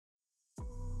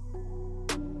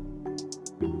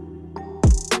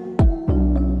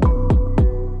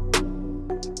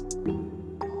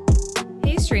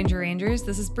Strangers.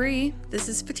 This is Bree. This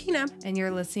is Patina. And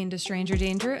you're listening to Stranger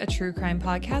Danger, a true crime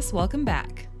podcast. Welcome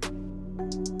back. Talk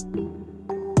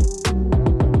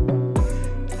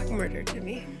murder to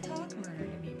me. Talk murder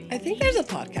to me, baby. I think there's a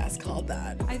podcast called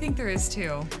that. I think there is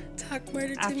too. Talk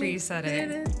murder to me. After you said it.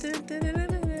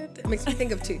 It makes me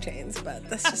think of 2 Chains, but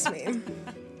that's just me.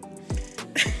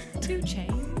 2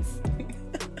 Chains?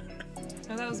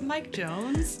 Oh, that was Mike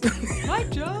Jones.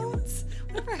 Mike Jones?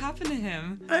 Whatever happened to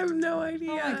him? I have no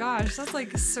idea. Oh my gosh, that's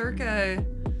like circa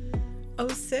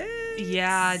 06?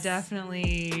 Yeah,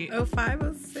 definitely.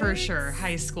 05, 06? For sure,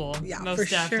 high school. Yeah, most for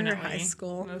definitely. sure, high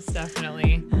school. Most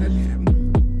definitely. Okay.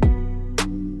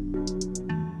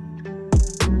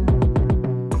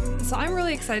 So I'm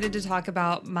really excited to talk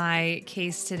about my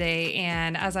case today,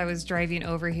 and as I was driving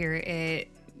over here,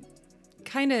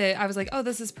 I was like, oh,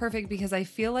 this is perfect because I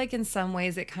feel like in some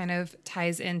ways it kind of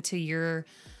ties into your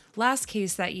last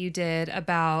case that you did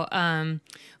about,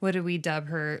 what did we dub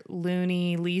her?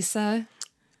 Looney Lisa?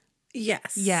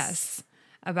 Yes. Yes.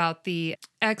 About the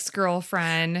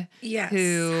ex-girlfriend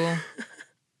who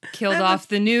killed off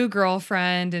the new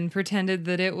girlfriend and pretended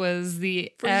that it was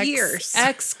the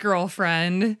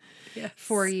ex-girlfriend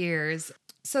for years.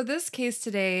 So this case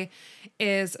today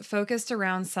is focused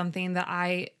around something that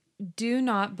I do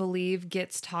not believe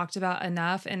gets talked about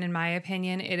enough. And in my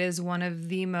opinion, it is one of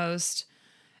the most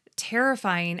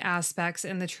terrifying aspects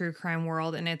in the true crime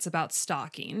world, and it's about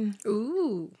stalking.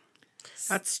 Ooh,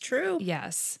 that's true.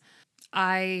 Yes.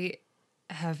 I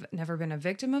have never been a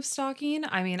victim of stalking.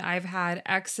 I mean, I've had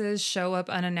exes show up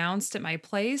unannounced at my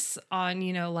place on,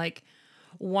 like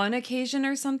one occasion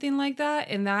or something like that.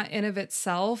 And that in of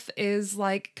itself is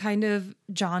like kind of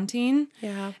jaunting.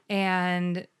 Yeah.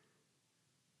 And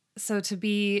so to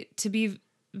be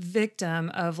victim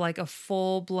of like a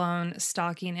full-blown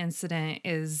stalking incident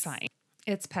is fine.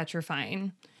 It's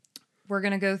petrifying. We're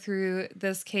going to go through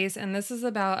this case, and this is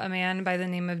about a man by the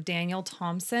name of Daniel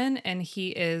Thompson, and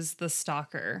he is the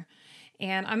stalker.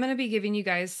 And I'm going to be giving you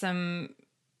guys some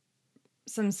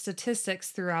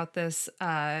statistics throughout this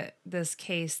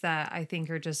case that I think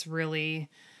are just really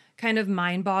kind of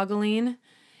mind-boggling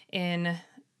in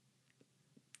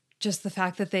just the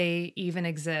fact that they even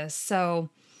exist. So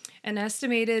an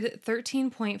estimated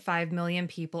 13.5 million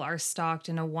people are stalked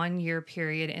in a 1-year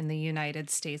period in the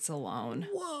United States alone.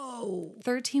 Whoa.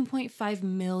 13.5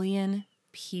 million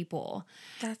people.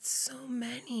 That's so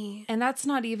many. And that's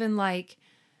not even like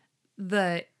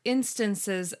the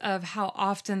instances of how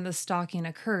often the stalking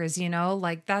occurs,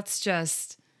 like that's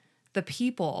just the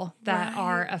people that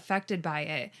are affected by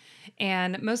it.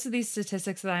 And most of these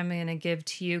statistics that I'm going to give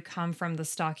to you come from the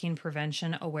Stalking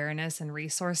Prevention Awareness and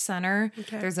Resource Center.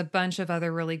 Okay. There's a bunch of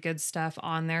other really good stuff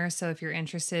on there. So if you're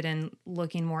interested in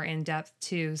looking more in depth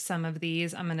to some of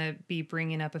these, I'm going to be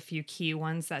bringing up a few key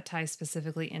ones that tie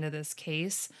specifically into this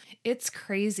case. It's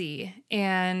crazy,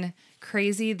 and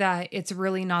crazy that it's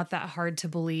really not that hard to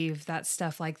believe that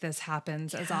stuff like this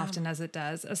happens as often as it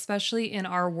does, especially in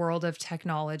our world of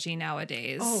technology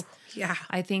nowadays. Oh, yeah.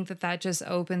 I think that just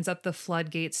opens up the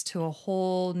floodgates to a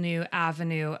whole new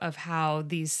avenue of how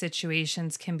these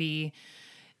situations can be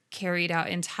carried out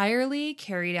entirely,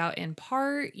 carried out in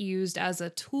part, used as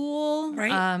a tool.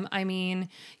 Right. I mean,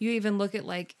 you even look at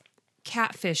like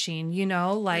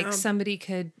catfishing, somebody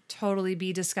could totally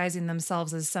be disguising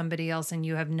themselves as somebody else and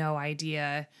you have no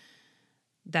idea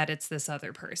that it's this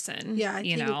other person. Yeah, I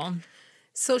think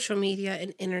social media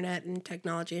and internet and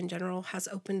technology in general has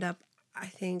opened up, I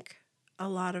think, a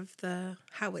lot of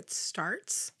how it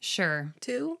starts. Sure.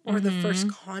 Too, or the first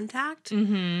contact.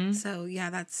 Mm-hmm. So yeah,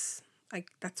 that's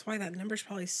why that number's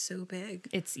probably so big.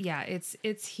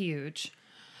 It's huge.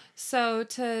 So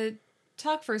to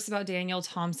talk first about Daniel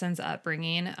Thompson's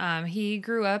upbringing. He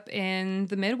grew up in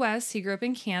the Midwest. He grew up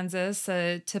in Kansas,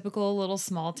 a typical little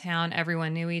small town.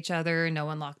 Everyone knew each other. No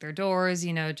one locked their doors.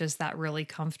 Just that really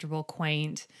comfortable,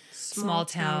 quaint, small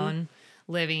town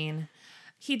living.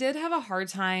 He did have a hard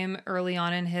time early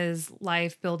on in his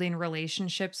life building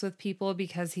relationships with people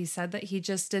because he said that he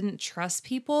just didn't trust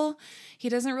people. He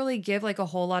doesn't really give like a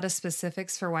whole lot of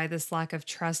specifics for why this lack of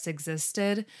trust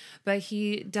existed, but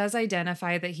he does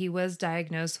identify that he was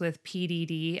diagnosed with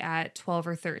PDD at 12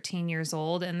 or 13 years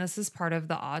old, and this is part of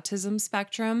the autism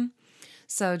spectrum.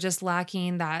 So just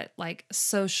lacking that like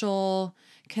social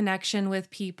connection with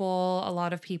people. A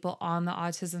lot of people on the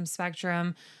autism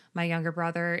spectrum. My younger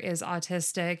brother is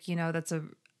autistic. That's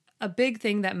a big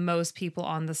thing that most people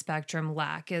on the spectrum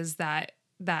lack, is that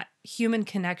human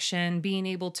connection, being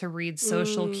able to read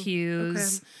social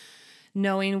cues,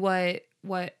 knowing what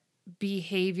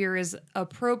behavior is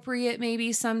appropriate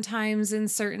maybe sometimes in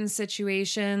certain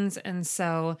situations. And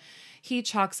so he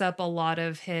chalks up a lot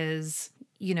of his,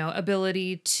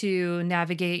 ability to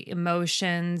navigate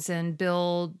emotions and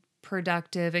build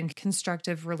productive and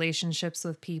constructive relationships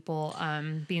with people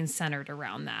being centered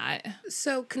around that.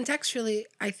 So contextually,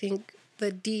 I think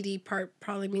the DD part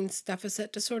probably means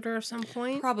deficit disorder of some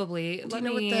point. Probably. Do you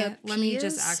know what the Let P me is?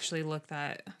 just actually look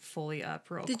that fully up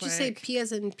real quick. Did you say P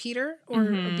as in Peter or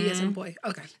a B as in boy?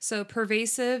 Okay. So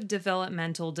pervasive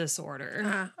developmental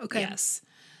disorder. Okay. Yes.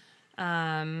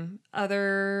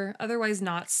 Otherwise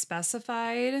not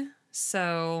specified.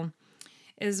 So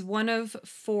is one of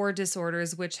 4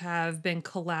 disorders which have been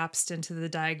collapsed into the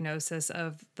diagnosis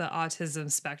of the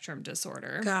autism spectrum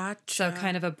disorder. Gotcha. So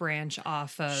kind of a branch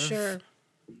off of Sure.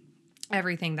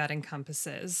 everything that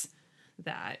encompasses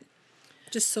that.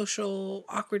 Just social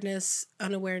awkwardness,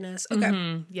 unawareness.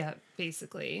 Okay. Yeah,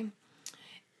 basically.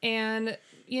 And,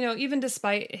 even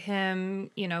despite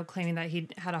him, claiming that he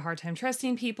had a hard time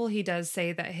trusting people, he does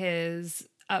say that his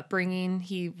upbringing,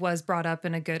 he was brought up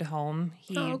in a good home.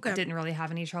 He didn't really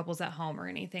have any troubles at home or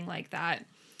anything like that.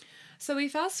 So we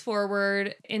fast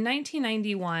forward. In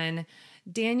 1991,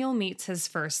 Daniel meets his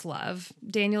first love.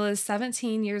 Daniel is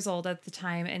 17 years old at the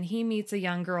time, and he meets a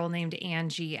young girl named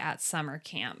Angie at summer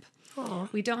camp.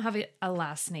 Aww. We don't have a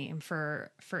last name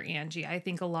for Angie. I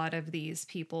think a lot of these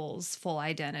people's full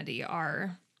identity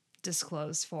are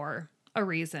disclosed for a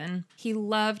reason. He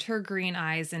loved her green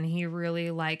eyes, and he really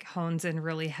hones in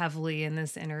really heavily in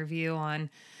this interview on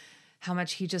how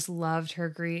much he just loved her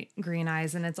green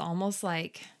eyes. And it's almost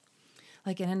like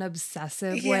in an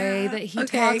obsessive way that he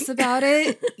talks about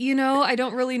it. I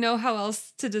don't really know how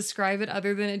else to describe it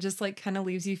other than it just kind of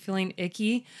leaves you feeling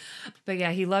icky. But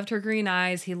yeah, he loved her green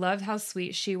eyes. He loved how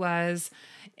sweet she was.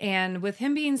 And with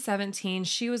him being 17,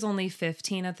 she was only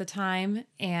 15 at the time.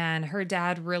 And her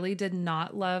dad really did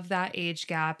not love that age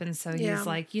gap. And so he's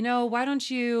like, why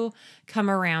don't you come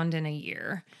around in a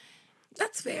year?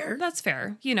 That's fair. That's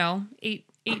fair.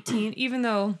 18, even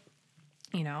though,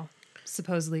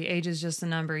 supposedly age is just a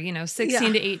number,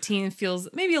 16 to 18 feels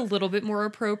maybe a little bit more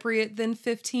appropriate than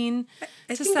 15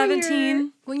 to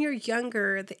 17. When you're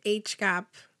younger, the age gap,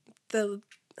 the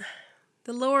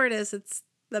lower it is, it's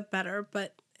the better,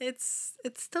 but it's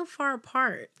still far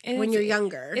apart when you're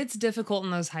younger. It's difficult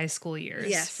in those high school years,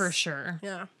 yes, for sure.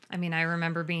 Yeah. I mean, I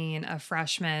remember being a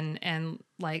freshman and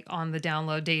on the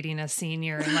download dating a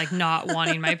senior and not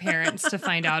wanting my parents to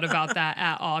find out about that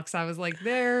at all. Because I was like,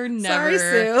 they're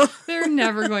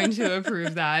never going to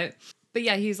approve that. But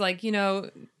yeah, he's like,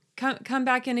 come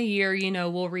back in a year,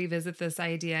 we'll revisit this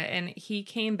idea. And he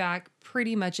came back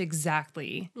pretty much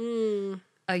exactly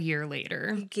a year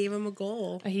later. He gave him a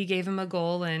goal.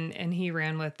 And he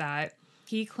ran with that.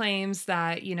 He claims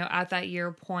that, at that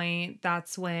year point,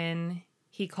 that's when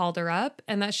he called her up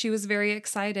and that she was very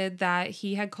excited that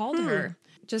he had called her.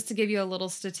 Just to give you a little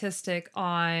statistic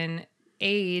on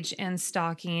age and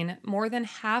stalking, more than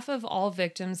half of all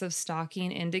victims of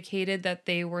stalking indicated that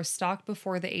they were stalked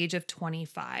before the age of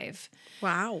 25.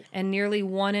 Wow. And nearly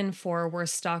 1 in 4 were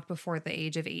stalked before the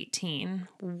age of 18.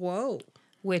 Whoa.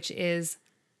 Which is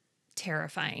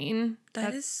terrifying.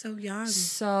 That is so young.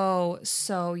 So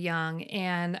young.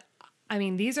 And I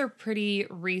mean, these are pretty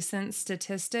recent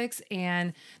statistics,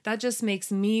 and that just makes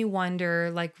me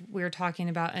wonder, like we were talking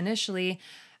about initially,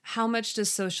 how much does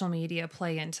social media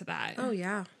play into that? Oh,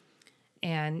 yeah.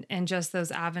 And just those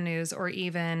avenues, or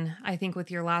even, I think with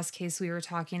your last case, we were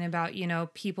talking about,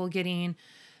 people getting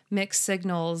mixed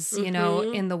signals,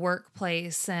 in the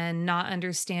workplace and not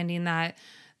understanding that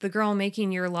the girl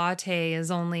making your latte is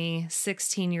only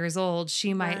 16 years old.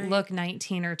 She might look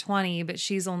 19 or 20, but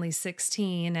she's only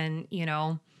 16. And, you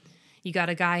got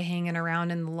a guy hanging around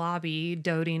in the lobby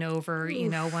doting over,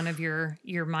 one of your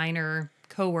minor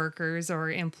coworkers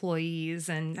or employees.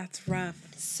 And that's rough.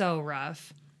 So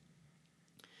rough.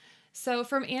 So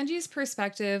from Angie's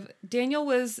perspective, Daniel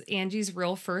was Angie's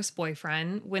real first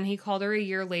boyfriend. When he called her a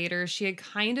year later, she had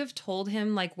kind of told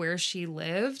him where she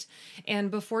lived. And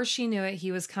before she knew it,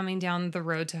 he was coming down the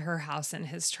road to her house in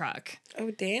his truck. Oh,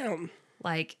 damn.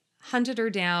 Hunted her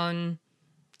down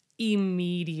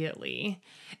immediately.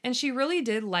 And she really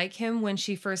did like him when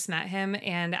she first met him.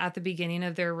 And at the beginning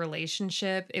of their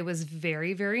relationship, it was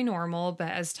very, very normal. But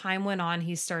as time went on,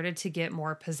 he started to get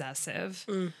more possessive.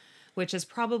 Which is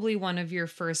probably one of your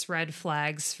first red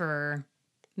flags for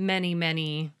many,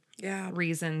 many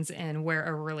reasons and where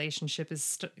a relationship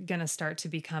is going to start to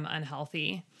become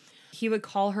unhealthy. He would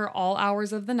call her all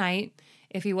hours of the night.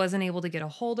 If he wasn't able to get a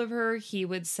hold of her, he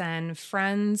would send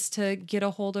friends to get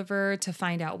a hold of her to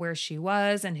find out where she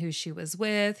was and who she was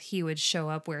with. He would show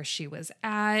up where she was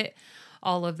at,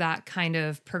 all of that kind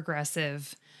of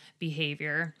progressive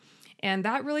behavior. And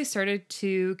that really started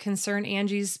to concern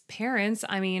Angie's parents.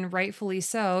 I mean, rightfully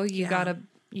so. You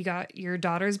got your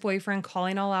daughter's boyfriend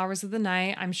calling all hours of the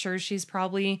night. I'm sure she's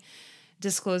probably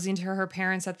disclosing to her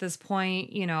parents at this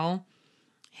point,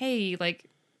 hey, like,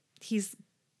 he's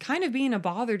kind of being a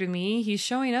bother to me. He's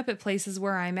showing up at places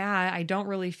where I'm at. I don't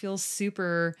really feel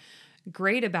super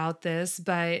great about this,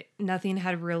 but nothing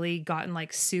had really gotten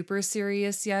like super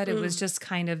serious yet. It was just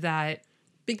kind of that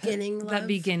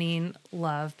beginning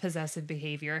love, possessive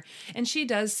behavior. And she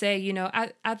does say,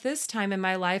 at this time in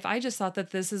my life, I just thought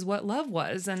that this is what love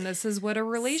was and this is what a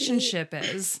relationship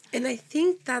is. And I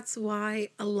think that's why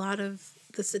a lot of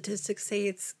the statistics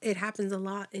say it happens a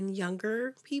lot in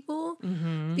younger people,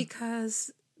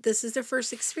 because this is their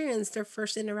first experience, their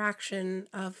first interaction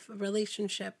of a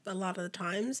relationship a lot of the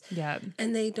times. Yeah.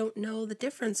 And they don't know the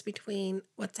difference between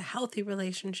what's a healthy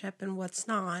relationship and what's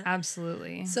not.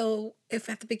 Absolutely. So if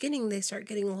at the beginning they start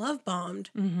getting love bombed,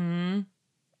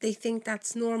 they think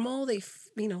that's normal. They,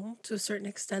 to a certain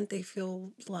extent, they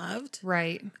feel loved.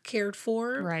 Right. Cared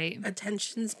for. Right.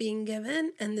 Attention's being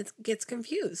given, and it gets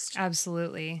confused.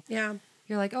 Absolutely. Yeah.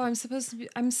 You're like, oh, I'm supposed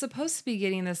to be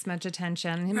getting this much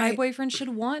attention. Right. My boyfriend should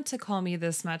want to call me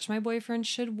this much. My boyfriend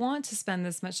should want to spend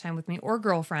this much time with me, or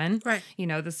girlfriend. Right.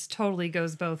 This totally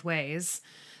goes both ways.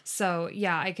 So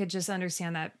yeah, I could just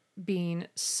understand that being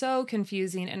so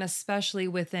confusing, and especially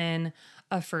within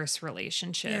a first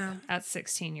relationship at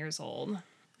 16 years old.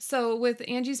 So with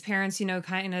Angie's parents,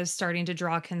 kind of starting to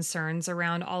draw concerns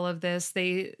around all of this,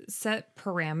 they set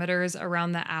parameters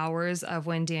around the hours of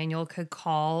when Daniel could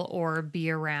call or be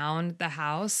around the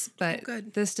house.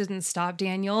 But this didn't stop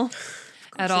Daniel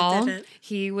at all.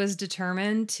 He was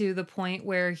determined to the point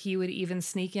where he would even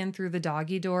sneak in through the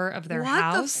doggy door of their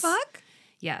house. What the fuck?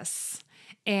 Yes.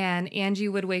 And Angie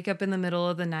would wake up in the middle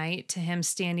of the night to him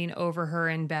standing over her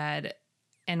in bed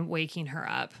and waking her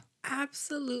up.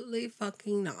 Absolutely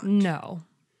fucking not. No.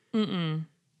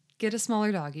 Get a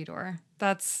smaller doggy door.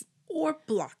 Or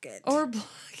block it. Wow.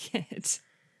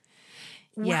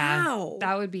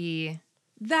 Yeah,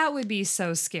 that would be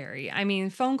so scary. I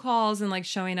mean, phone calls and like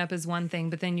showing up is one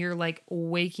thing, but then you're like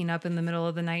waking up in the middle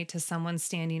of the night to someone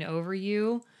standing over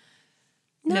you.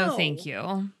 No thank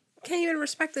you. Can't even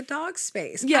respect the dog's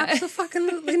space. Yeah.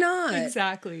 Absolutely not.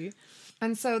 Exactly.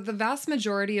 And so the vast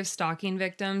majority of stalking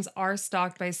victims are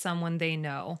stalked by someone they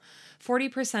know.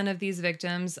 40% of these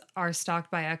victims are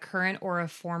stalked by a current or a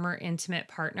former intimate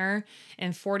partner,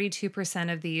 and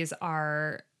 42% of these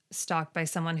are stalked by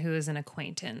someone who is an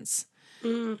acquaintance.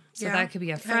 So that could be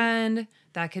a friend,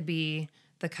 that could be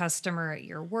the customer at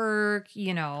your work,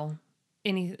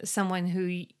 someone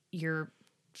who you're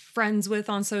friends with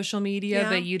on social media,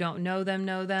 but you don't know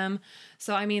them.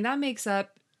 So, I mean, that makes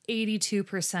up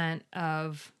 82%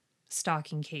 of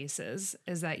stalking cases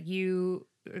is that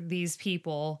these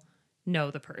people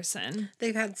know the person.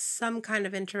 They've had some kind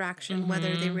of interaction,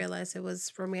 whether they realize it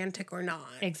was romantic or not.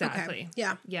 Exactly.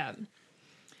 Okay. Yeah.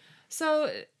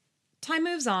 So time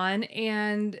moves on,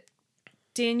 and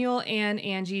Daniel and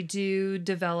Angie do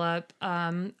develop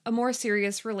a more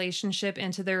serious relationship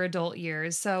into their adult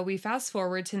years. So we fast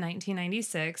forward to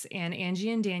 1996, and Angie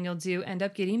and Daniel do end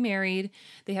up getting married.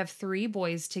 They have 3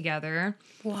 boys together.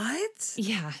 What?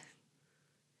 Yeah.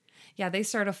 Yeah, they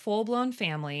start a full-blown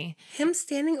family. Him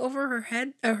standing over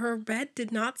her bed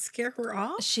did not scare her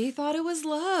off? She thought it was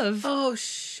love. Oh,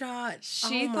 shut.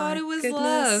 She thought it was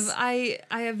love. I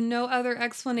have no other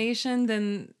explanation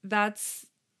than that's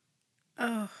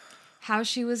how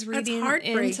she was reading.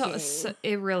 That's heartbreaking.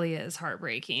 It really is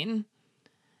heartbreaking.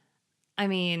 I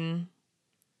mean,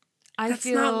 that's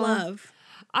not love.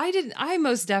 I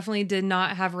most definitely did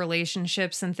not have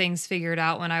relationships and things figured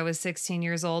out when I was 16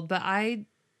 years old, but I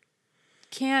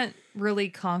can't really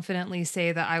confidently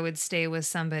say that I would stay with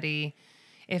somebody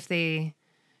if they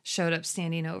showed up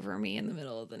standing over me in the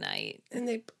middle of the night.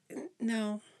 And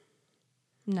no.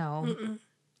 Mm-mm.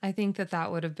 I think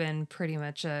that would have been pretty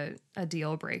much a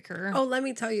deal breaker. Oh, let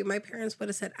me tell you, my parents would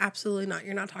have said, absolutely not.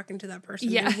 You're not talking to that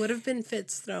person. Yeah. There would have been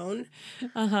fits thrown.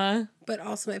 But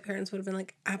also my parents would have been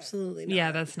like, absolutely not.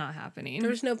 Yeah, that's not happening.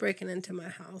 There's no breaking into my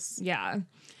house. Yeah.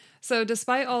 So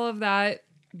despite all of that,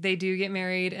 they do get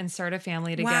married and start a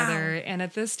family together. Wow. And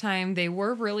at this time, they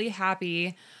were really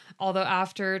happy. Although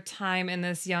after time in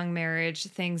this young marriage,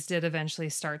 things did eventually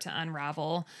start to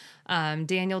unravel.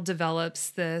 Daniel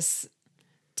develops this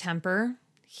temper.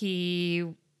 He,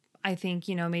 I think,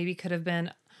 maybe could have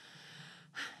been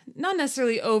not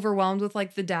necessarily overwhelmed with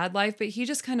like the dad life, but he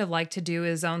just kind of liked to do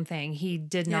his own thing. He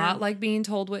did not like being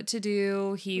told what to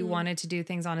do. He wanted to do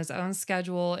things on his own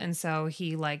schedule. And so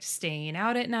he liked staying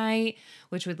out at night,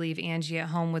 which would leave Angie at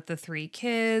home with the 3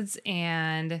 kids.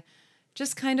 And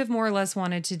just kind of more or less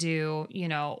wanted to do,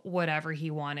 whatever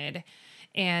he wanted.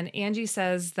 And Angie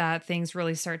says that things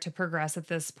really start to progress at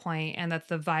this point and that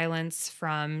the violence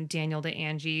from Daniel to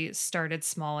Angie started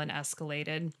small and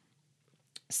escalated.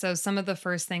 So some of the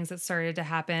first things that started to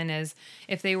happen is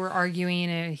if they were arguing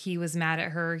and he was mad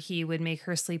at her, he would make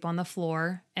her sleep on the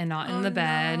floor and not in the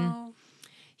bed. No.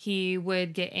 He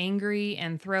would get angry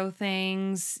and throw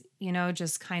things,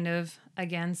 just kind of,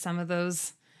 again, some of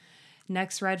those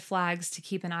next red flags to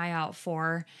keep an eye out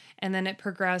for. And then it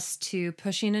progressed to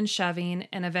pushing and shoving,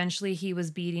 and eventually he was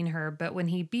beating her. But when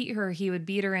he beat her, he would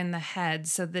beat her in the head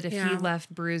so that if he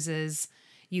left bruises,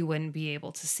 you wouldn't be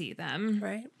able to see them.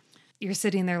 Right. You're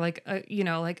sitting there like,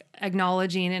 like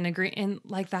acknowledging and agreeing, and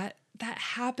like that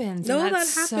happens. No, and that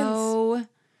happens.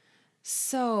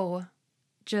 So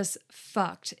just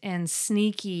fucked and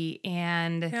sneaky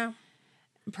and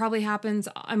probably happens,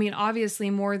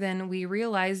 obviously more than we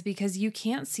realize because you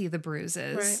can't see the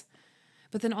bruises. Right.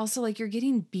 But then also like you're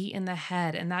getting beat in the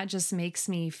head, and that just makes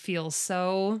me feel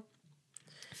so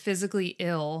physically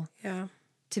ill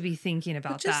to be thinking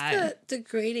about just that. Just the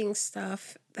degrading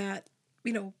stuff that,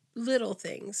 little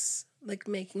things like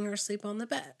making her sleep on the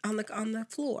bed, on the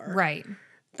floor. Right.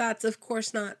 That's of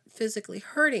course not physically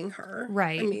hurting her.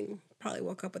 Right. Probably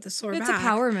woke up with a sore back. back. It's a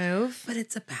power move. But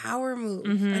it's a power move.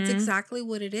 Mm-hmm. That's exactly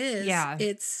what it is. Yeah.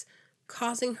 It's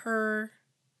causing her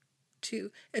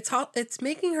to, it's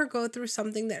making her go through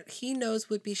something that he knows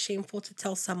would be shameful to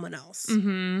tell someone else.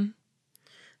 Mm-hmm.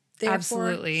 Therefore,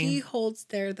 absolutely. He holds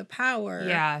there the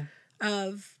power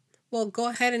of, well, go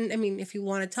ahead and, if you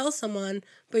want to tell someone,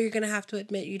 but you're going to have to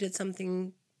admit you did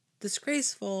something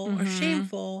disgraceful or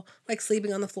shameful, like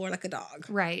sleeping on the floor like a dog.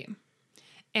 Right.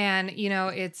 And,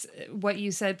 it's what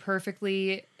you said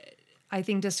perfectly, I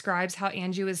think describes how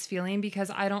Angie was feeling, because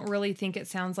I don't really think it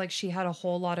sounds like she had a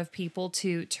whole lot of people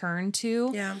to turn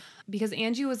to. Yeah. Because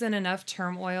Angie was in enough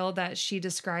turmoil that she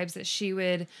describes that she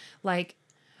would like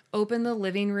open the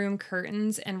living room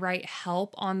curtains and write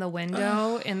help on the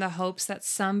window in the hopes that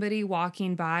somebody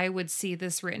walking by would see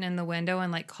this written in the window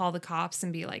and like call the cops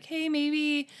and be like, hey,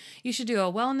 maybe you should do a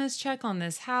wellness check on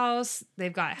this house.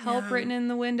 They've got help written in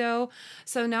the window.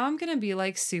 So now I'm going to be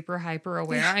like super hyper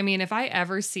aware. Yeah. If I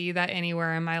ever see that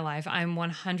anywhere in my life, I'm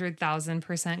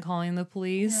 100,000% calling the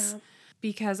police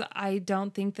because I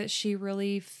don't think that she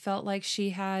really felt like she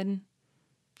had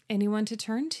anyone to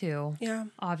turn to. Yeah.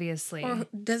 Obviously. Or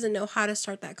doesn't know how to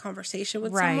start that conversation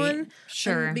with someone.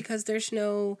 Sure. Because there's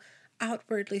no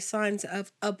outwardly signs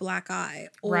of a black eye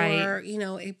or,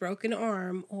 a broken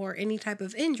arm or any type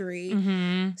of injury.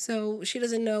 Mm-hmm. So she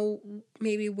doesn't know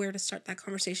maybe where to start that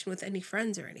conversation with any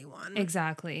friends or anyone.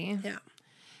 Exactly. Yeah.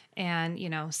 And,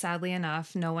 sadly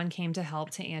enough, no one came to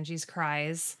help to Angie's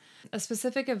cries. A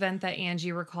specific event that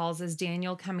Angie recalls is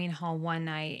Daniel coming home one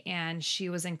night, and she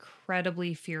was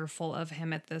incredibly fearful of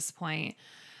him at this point.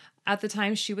 At the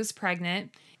time, she was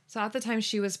pregnant.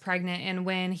 And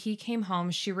when he came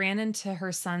home, she ran into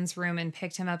her son's room and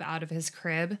picked him up out of his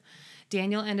crib.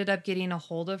 Daniel ended up getting a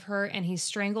hold of her, and he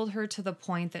strangled her to the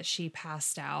point that she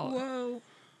passed out. Whoa.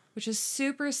 Which is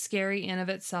super scary in of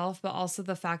itself, but also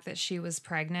the fact that she was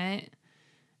pregnant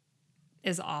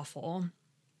is awful.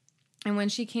 And when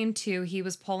she came to, he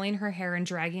was pulling her hair and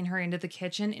dragging her into the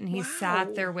kitchen, and he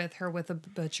sat there with her with a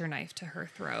butcher knife to her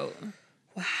throat.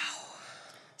 Wow.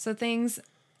 So things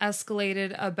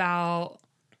escalated about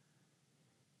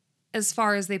as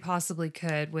far as they possibly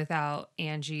could without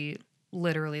Angie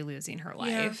literally losing her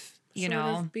life. Sort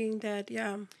of being dead,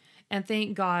 yeah. And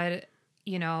thank God,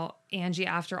 Angie,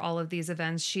 after all of these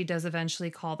events, she does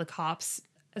eventually call the cops,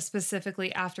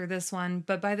 specifically after this one.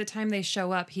 But by the time they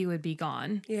show up, he would be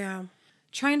gone. Yeah.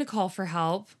 Trying to call for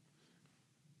help.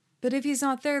 But if he's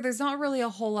not there, there's not really a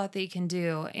whole lot they can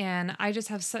do. And I just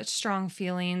have such strong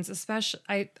feelings, especially,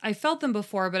 I felt them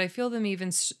before, but I feel them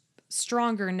even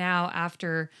stronger now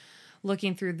after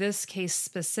looking through this case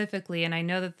specifically. And I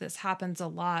know that this happens a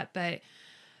lot, but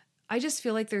I just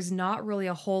feel like there's not really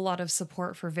a whole lot of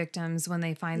support for victims when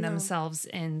they find themselves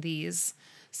in these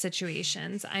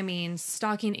situations.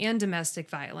 Stalking and domestic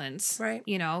violence. Right.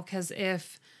 Because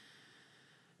if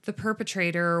the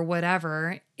perpetrator or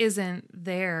whatever isn't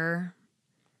there,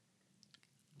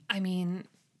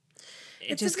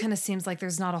 it just kind of seems like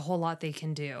there's not a whole lot they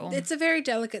can do. It's a very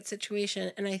delicate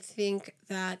situation. And I think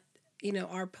that,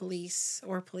 our police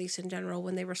or police in general,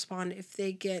 when they respond, if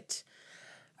they get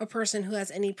a person who has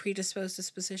any predisposed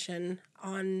disposition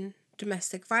on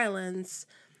domestic violence,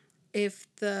 if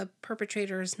the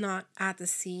perpetrator is not at the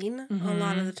scene, a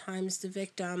lot of the times the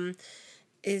victim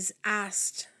is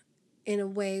asked in a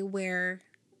way where,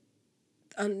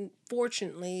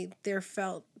 unfortunately, they're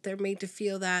made to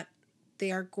feel that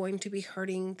they are going to be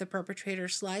hurting the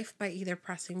perpetrator's life by either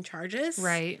pressing charges.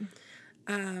 Right.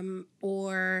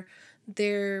 Or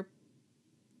they're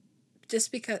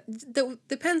just because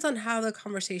depends on how the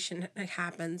conversation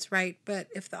happens, right? But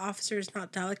if the officer is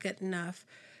not delicate enough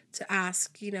to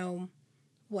ask,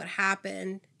 what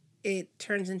happened, it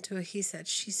turns into a he said,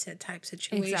 she said type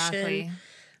situation. Exactly.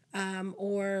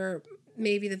 Or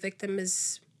maybe the victim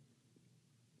is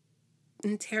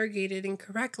interrogated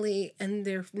incorrectly and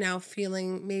they're now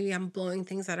feeling maybe I'm blowing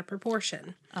things out of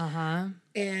proportion.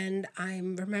 And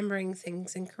I'm remembering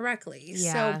things incorrectly.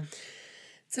 Yeah. So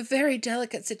it's a very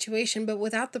delicate situation, but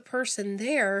without the person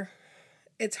there,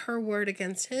 it's her word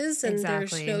against his, and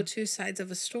Exactly. there's no two sides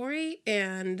of a story,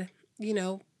 and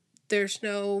there's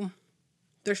no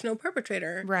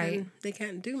perpetrator. Right. And they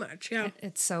can't do much. Yeah.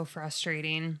 It's so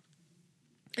frustrating.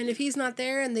 And if he's not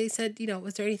there and they said,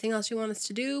 was there anything else you want us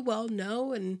to do? Well,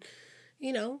 no. And,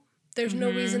 there's no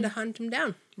reason to hunt him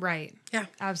down. Right. Yeah.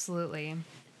 Absolutely.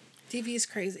 TV is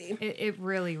crazy. It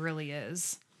really, really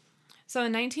is. So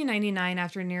in 1999,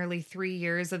 after nearly 3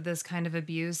 years of this kind of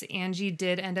abuse, Angie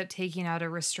did end up taking out a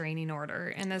restraining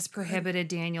order, and this prohibited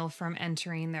Daniel from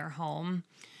entering their home.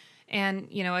 And,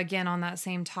 again, on that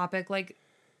same topic, like,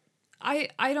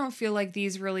 I don't feel like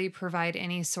these really provide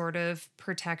any sort of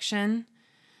protection.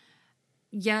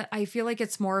 Yet I feel like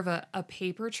it's more of a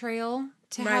paper trail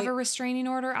to have a restraining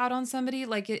order out on somebody.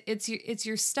 Like it's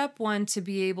your step one to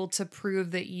be able to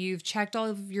prove that you've checked all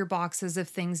of your boxes if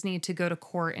things need to go to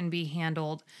court and be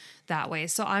handled that way.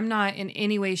 So I'm not in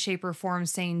any way, shape, or form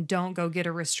saying don't go get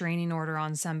a restraining order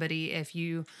on somebody if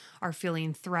you are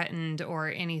feeling threatened or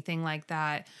anything like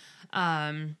that.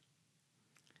 But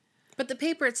the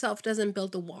paper itself doesn't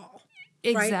build the wall.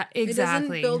 Exactly. It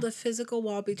doesn't build a physical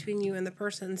wall between you and the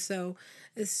person. So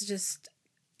it's just,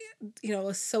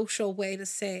 a social way to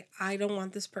say, I don't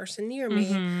want this person near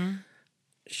me.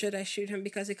 Should I shoot him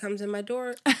because he comes in my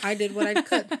door? I did what I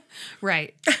could.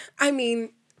 Right. I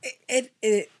mean,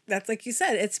 it that's like you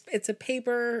said, it's a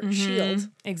paper shield.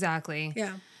 Exactly.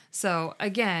 Yeah. So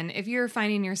again, if you're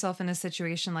finding yourself in a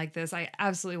situation like this, I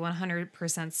absolutely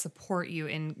 100% support you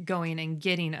in going and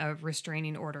getting a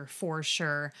restraining order for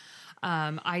sure.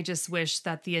 I just wish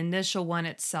that the initial one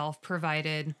itself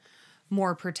provided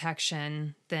more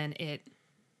protection than it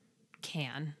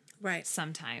can. Right.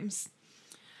 Sometimes.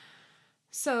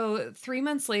 So 3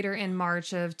 months later, in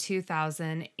March of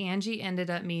 2000, Angie ended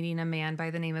up meeting a man by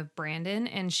the name of Brandon,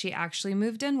 and she actually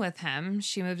moved in with him.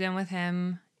 She moved in with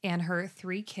him and her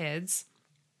 3 kids.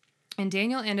 And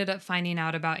Daniel ended up finding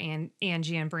out about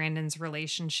Angie and Brandon's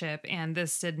relationship, and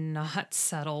this did not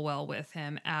settle well with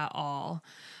him at all.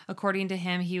 According to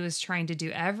him, he was trying to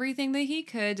do everything that he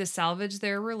could to salvage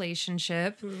their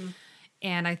relationship.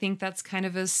 And I think that's kind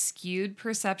of a skewed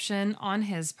perception on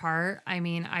his part. I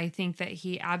mean, I think that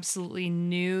he absolutely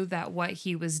knew that what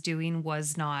he was doing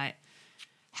was not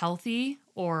healthy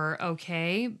or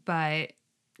okay, but,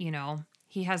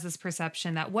 he has this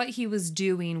perception that what he was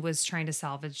doing was trying to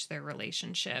salvage their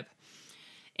relationship.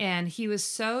 And he was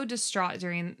so distraught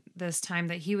during this time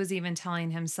that he was even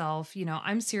telling himself,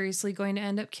 I'm seriously going to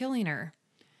end up killing her.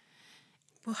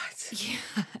 What?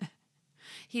 Yeah.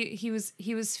 He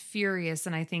was furious,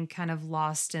 and I think kind of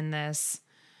lost in this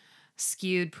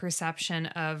skewed perception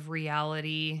of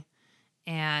reality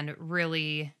and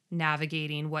really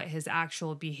navigating what his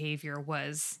actual behavior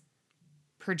was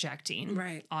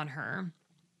projecting on her.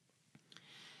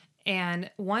 And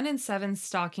 1 in 7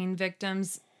 stalking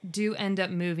victims do end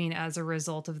up moving as a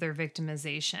result of their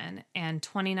victimization, and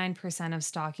 29% of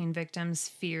stalking victims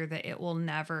fear that it will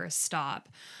never stop.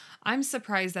 I'm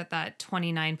surprised that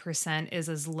 29% is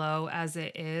as low as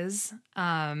it is,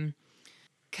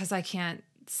 because I can't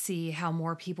see how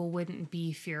more people wouldn't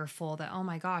be fearful that, oh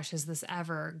my gosh, is this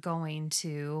ever going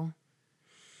to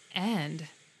end?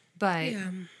 But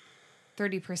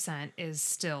 30% is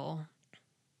still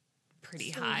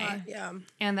pretty high. Yeah.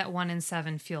 And that 1 in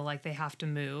 7 feel like they have to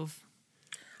move.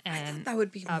 And I thought that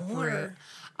would be more.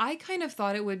 I kind of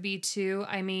thought it would be too.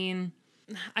 I mean,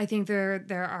 I think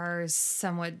there are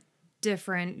somewhat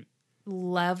different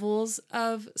levels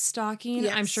of stalking.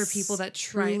 Yes. I'm sure people that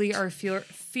truly are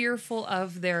fearful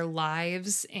of their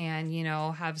lives and,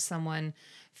 have someone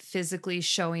physically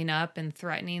showing up and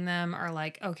threatening them are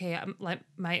like, okay,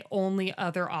 my only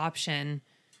other option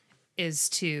is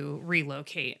to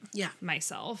relocate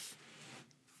myself.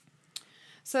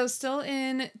 So still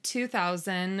in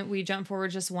 2000, we jump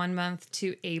forward just 1 month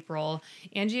to April.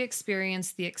 Angie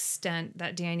experienced the extent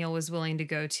that Daniel was willing to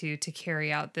go to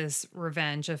carry out this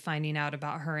revenge of finding out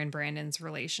about her and Brandon's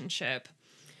relationship.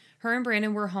 Her and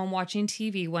Brandon were home watching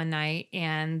TV one night,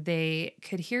 and they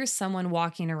could hear someone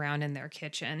walking around in their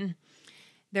kitchen.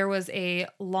 There was a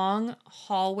long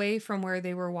hallway from where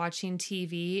they were watching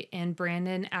TV, and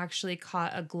Brandon actually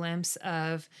caught a glimpse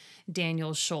of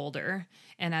Daniel's shoulder.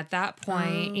 And at that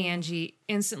point, Angie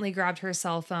instantly grabbed her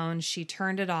cell phone. She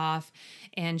turned it off,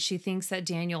 and she thinks that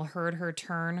Daniel heard her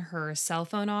turn her cell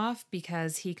phone off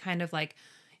because he kind of like,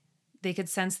 they could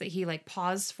sense that he like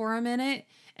paused for a minute,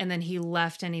 and then he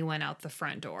left and he went out the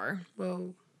front door.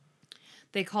 Whoa.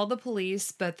 They called the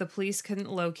police, but the police couldn't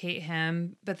locate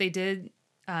him, but they did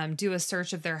do a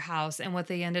search of their house, and what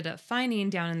they ended up finding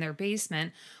down in their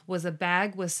basement was a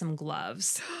bag with some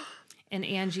gloves. And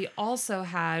Angie also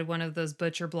had one of those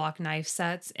butcher block knife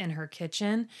sets in her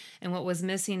kitchen, and what was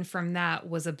missing from that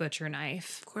was a butcher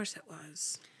knife. Of course it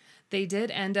was. They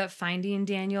did end up finding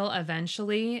Daniel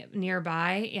eventually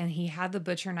nearby, and he had the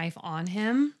butcher knife on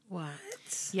him. What?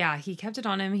 Yeah, he kept it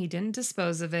on him. He didn't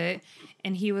dispose of it,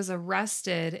 and he was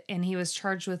arrested, and he was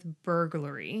charged with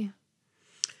burglary.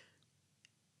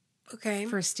 Okay.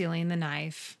 For stealing the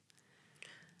knife.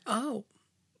 Oh.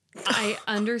 I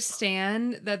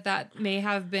understand that may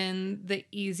have been the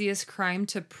easiest crime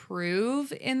to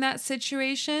prove in that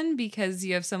situation because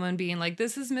you have someone being like,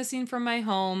 this is missing from my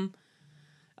home.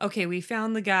 Okay, we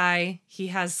found the guy. He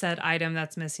has said item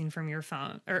that's missing from your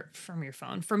phone, from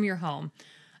your home.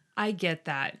 I get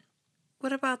that.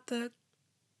 What about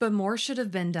But more should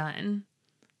have been done.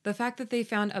 The fact that they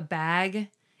found a bag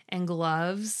and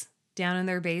gloves down in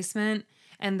their basement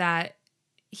and that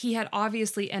he had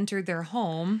obviously entered their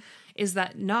home, is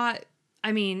that not,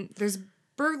 I mean, there's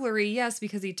burglary, yes,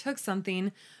 because he took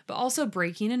something, but also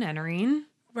breaking and entering.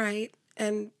 Right.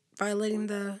 And violating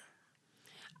the...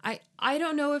 I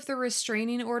don't know if the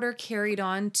restraining order carried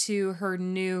on to her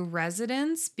new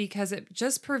residence because it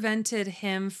just prevented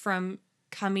him from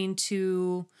coming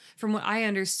to, from what I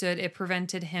understood, it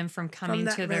prevented him from coming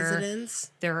to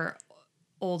their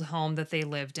old home that they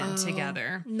lived in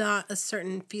together. Not a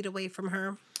certain feet away from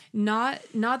her. Not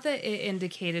that it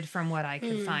indicated from what I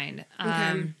could find.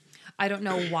 Okay. I don't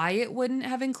know why it wouldn't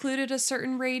have included a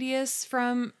certain radius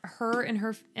from her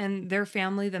and their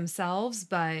family themselves,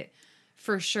 but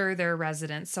for sure their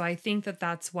residence. So I think that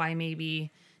that's why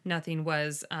maybe nothing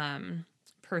was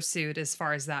pursued as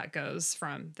far as that goes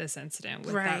from this incident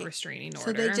with that restraining order.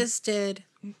 So they just did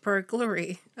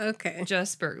burglary. Okay.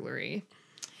 Just burglary.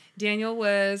 Daniel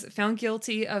was found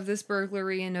guilty of this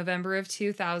burglary in November of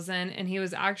 2000, and he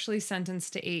was actually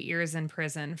sentenced to 8 years in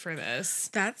prison for this.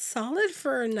 That's solid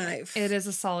for a knife. It is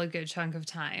a solid good chunk of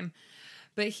time.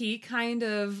 But he kind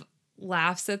of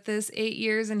laughs at this 8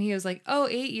 years, and he was like, oh,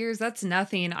 8 years, that's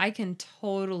nothing. I can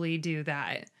totally do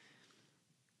that.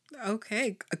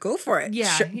 Okay, go for it. Yeah,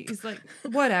 sure. He's like,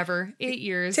 whatever, 8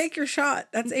 years. Take your shot.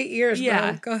 That's 8 years,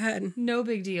 yeah. Bro. Go ahead. No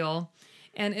big deal.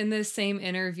 And in this same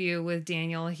interview with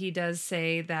Daniel, he does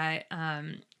say that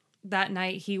that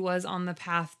night he was on the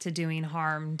path to doing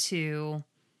harm to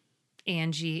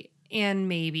Angie and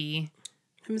maybe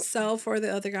himself or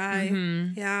the other guy.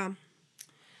 Mm-hmm. Yeah.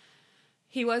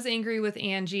 He was angry with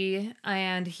Angie,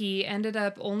 and he ended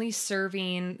up only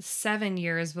serving 7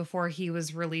 years before he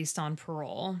was released on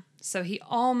parole. So he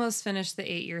almost finished the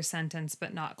 8-year sentence,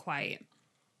 but not quite.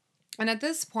 And at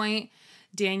this point,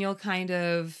 Daniel kind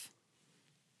of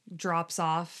drops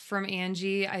off from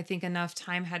Angie. I think enough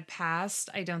time had passed.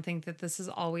 I don't think that this is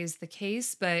always the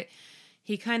case, but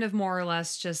he kind of more or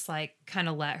less just like kind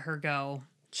of let her go.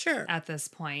 Sure. At this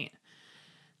point.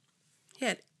 He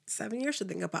had 7 years to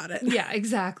think about it. Yeah,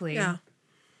 exactly. Yeah.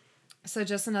 So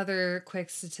just another quick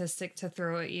statistic to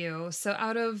throw at you. So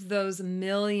out of those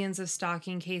millions of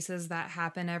stalking cases that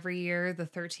happen every year, the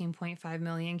 13.5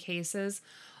 million cases,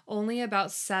 only about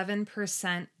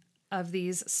 7% of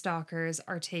these stalkers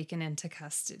are taken into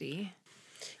custody.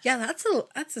 Yeah,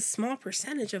 that's a small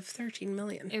percentage of 13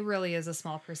 million. It really is a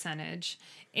small percentage.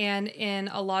 And in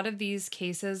a lot of these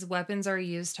cases, weapons are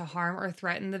used to harm or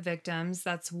threaten the victims.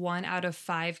 That's 1 out of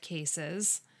 5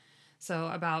 cases. So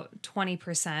about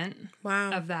 20%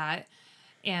 of that.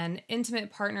 And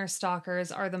intimate partner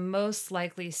stalkers are the most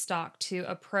likely stalk to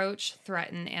approach,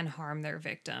 threaten, and harm their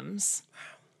victims.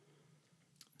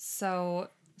 Wow.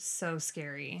 So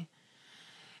scary.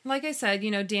 Like I said,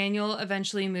 Daniel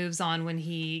eventually moves on when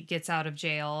he gets out of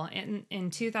jail.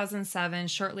 In 2007,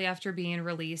 shortly after being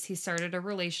released, he started a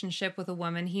relationship with a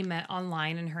woman he met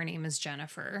online, and her name is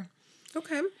Jennifer.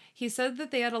 Okay. He said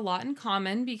that they had a lot in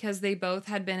common because they both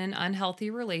had been in unhealthy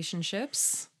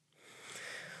relationships.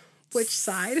 Which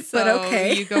side? So but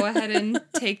okay. You go ahead and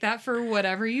take that for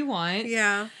whatever you want.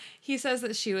 Yeah. He says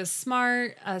that she was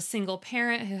smart, a single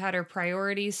parent who had her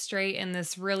priorities straight, and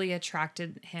this really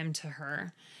attracted him to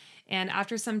her. And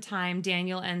after some time,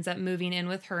 Daniel ends up moving in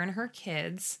with her and her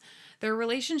kids. Their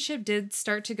relationship did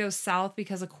start to go south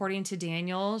because, according to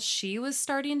Daniel, she was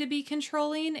starting to be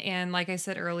controlling. And like I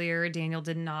said earlier, Daniel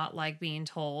did not like being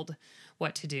told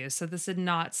what to do. So this did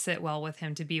not sit well with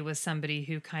him to be with somebody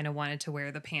who kind of wanted to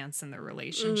wear the pants in the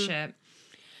relationship.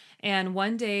 And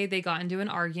one day they got into an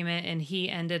argument and he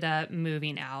ended up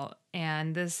moving out.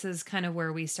 And this is kind of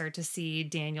where we start to see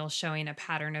Daniel showing a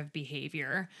pattern of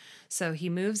behavior. So he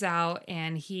moves out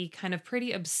and he kind of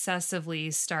pretty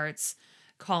obsessively starts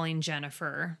calling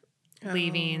Jennifer,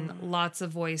 leaving lots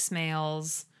of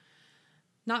voicemails,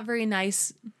 not very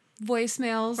nice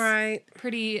voicemails, Right.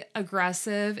 pretty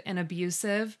aggressive and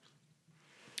abusive.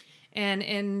 And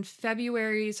on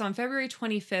February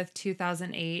 25th,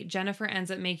 2008, Jennifer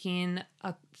ends up making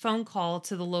a phone call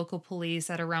to the local police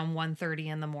at around 1:30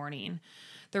 in the morning.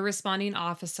 The responding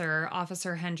officer,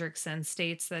 Officer Hendrickson,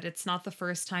 states that it's not the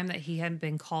first time that he had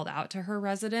been called out to her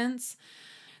residence.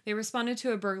 They responded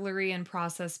to a burglary in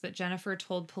process, but Jennifer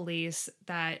told police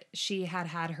that she had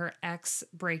had her ex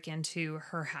break into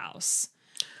her house.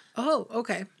 Oh,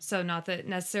 okay. So not that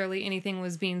necessarily anything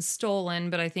was being stolen,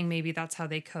 but I think maybe that's how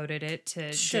they coded it to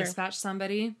dispatch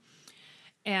somebody.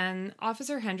 And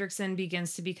Officer Hendrickson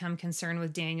begins to become concerned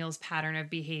with Daniel's pattern of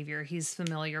behavior. He's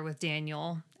familiar with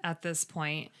Daniel at this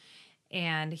point,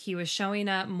 and he was showing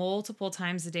up multiple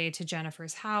times a day to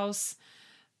Jennifer's house,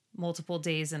 multiple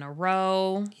days in a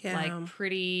row, like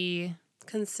pretty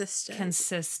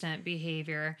consistent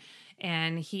behavior.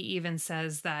 And he even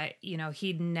says that, you know,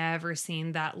 he'd never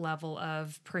seen that level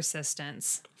of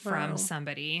persistence from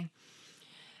somebody.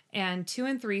 And 2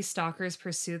 and 3 stalkers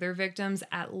pursue their victims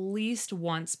at least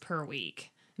once per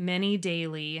week, many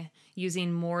daily,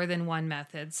 using more than one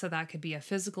method. So that could be a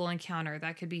physical encounter,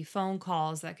 that could be phone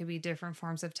calls, that could be different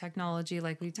forms of technology,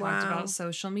 like we talked about,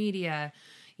 social media,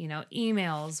 you know,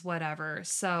 emails, whatever.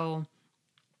 So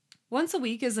once a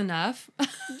week is enough.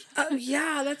 Oh,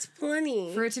 yeah, that's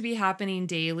plenty. For it to be happening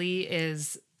daily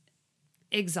is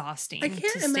exhausting, I can't to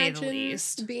say the imagine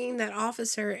least. being that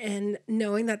officer and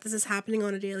knowing that this is happening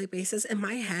on a daily basis. In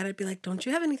my head, I'd be like, don't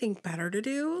you have anything better to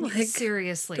do? Like,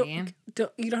 seriously. You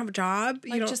don't have a job?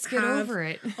 Like, you don't just get over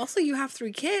it. Also, you have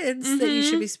 3 kids that you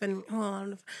should be spending... Well, I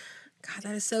don't know. God,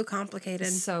 that is so complicated.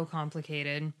 So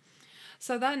complicated.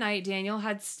 So that night, Daniel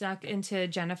had snuck into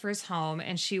Jennifer's home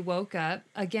and she woke up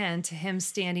again to him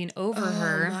standing over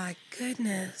her. Oh my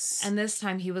goodness. And this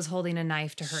time he was holding a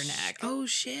knife to her neck. Oh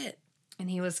shit.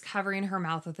 And he was covering her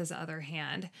mouth with his other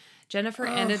hand. Jennifer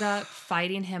ended up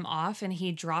fighting him off and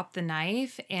he dropped the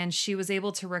knife and she was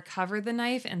able to recover the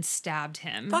knife and stabbed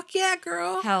him. Fuck yeah,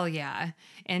 girl. Hell yeah.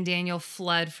 And Daniel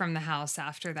fled from the house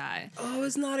after that. Oh, I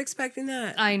was not expecting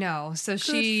that. I know. So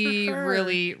she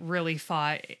really, really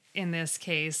fought in this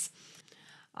case.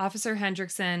 Officer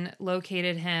Hendrickson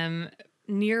located him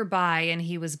nearby and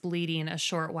he was bleeding a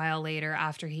short while later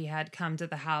after he had come to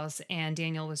the house, and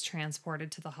Daniel was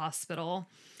transported to the hospital.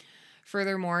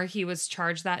 Furthermore, he was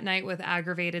charged that night with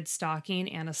aggravated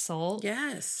stalking and assault.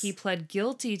 Yes. He pled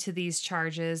guilty to these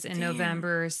charges in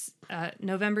November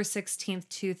 16th,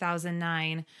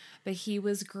 2009, but he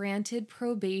was granted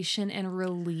probation and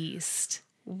released.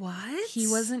 What? He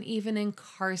wasn't even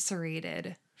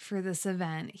incarcerated for this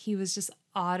event. He was just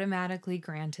automatically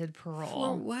granted parole.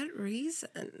 For what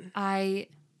reason? I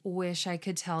wish I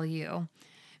could tell you,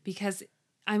 because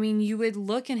I mean, you would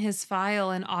look in his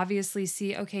file and obviously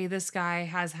see, okay, this guy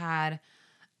has had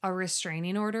a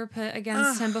restraining order put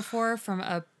against him before from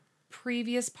a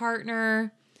previous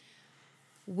partner.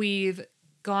 We've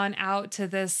gone out to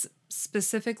this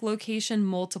specific location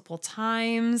multiple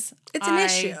times. It's an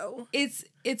issue.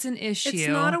 It's an issue. It's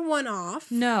not a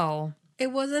one-off. No.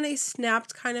 It wasn't a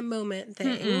snapped kind of moment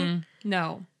thing.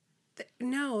 No.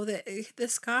 No,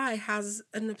 this guy has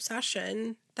an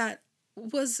obsession that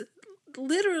was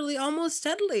literally almost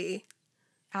deadly.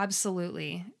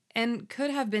 Absolutely. And could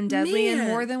have been deadly in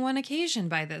more than one occasion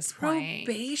by this point.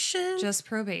 Probation? Just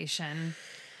probation.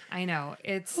 I know.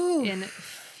 It's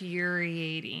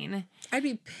infuriating. I'd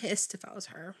be pissed if I was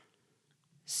her.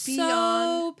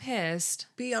 So pissed.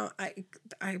 I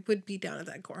would be down at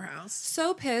that courthouse.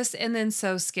 So pissed and then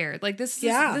so scared. Like this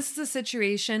is a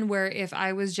situation where if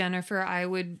I was Jennifer, I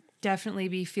would definitely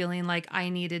be feeling like I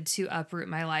needed to uproot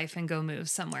my life and go move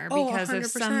somewhere. Because 100%. if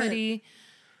somebody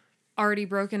already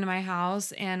broke into my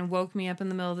house and woke me up in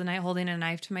the middle of the night holding a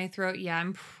knife to my throat,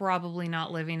 I'm probably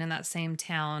not living in that same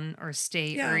town or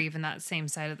state or even that same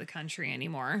side of the country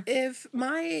anymore. If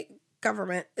my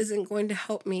government isn't going to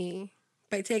help me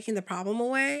by taking the problem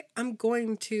away, I'm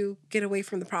going to get away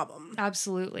from the problem.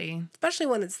 Absolutely. Especially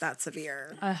when it's that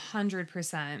severe.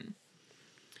 100%.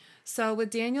 So with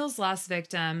Daniel's last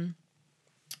victim,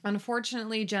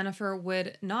 unfortunately, Jennifer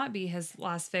would not be his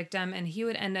last victim, and he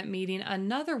would end up meeting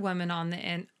another woman on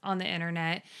the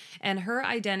internet, and her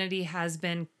identity has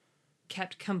been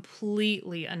kept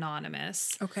completely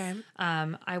anonymous. Okay.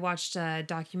 I watched a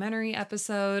documentary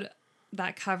episode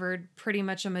that covered pretty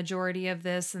much a majority of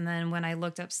this, and then when I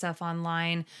looked up stuff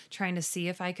online trying to see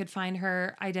if I could find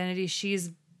her identity, she's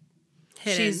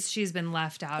been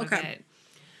left out of it.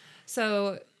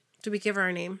 So, do we give her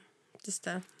a name? Just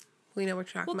we know what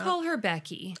we're talking about. We'll call her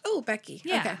Becky. Oh, Becky.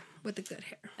 Yeah. Okay. With the good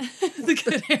hair. The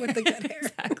good hair. With the good hair.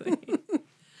 Exactly.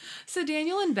 So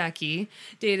Daniel and Becky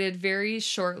dated very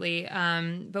shortly,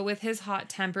 but with his hot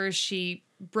temper, she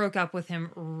broke up with him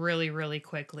really, really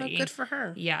quickly. Oh, good for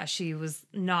her. Yeah, she was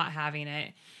not having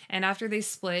it. And after they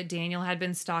split, Daniel had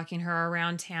been stalking her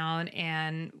around town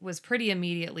and was pretty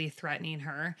immediately threatening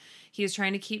her. He was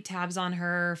trying to keep tabs on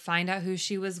her, find out who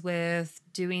she was with,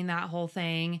 doing that whole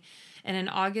thing. And in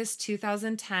August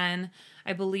 2010,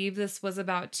 I believe this was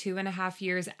about 2.5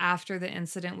 years after the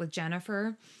incident with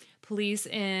Jennifer, police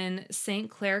in St.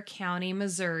 Clair County,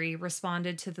 Missouri,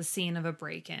 responded to the scene of a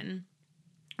break-in.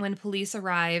 When police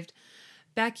arrived,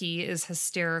 Becky is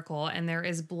hysterical and there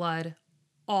is blood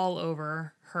all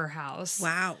over her house.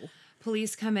 Wow.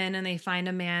 Police come in and they find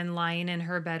a man lying in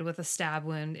her bed with a stab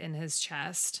wound in his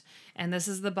chest. And this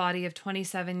is the body of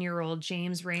 27-year-old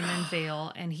James Raymond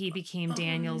Vale, and he became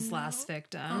Daniel's last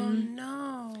victim. Oh,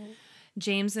 no.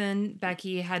 James and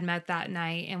Becky had met that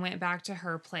night and went back to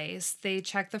her place. They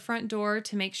checked the front door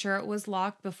to make sure it was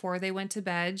locked before they went to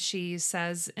bed. She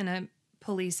says in a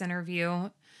police interview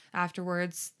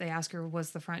afterwards, they ask her,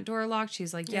 was the front door locked?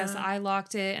 She's like, yes, I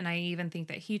locked it. And I even think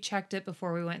that he checked it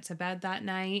before we went to bed that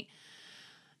night.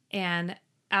 And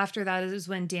after that is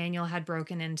when Daniel had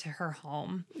broken into her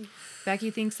home.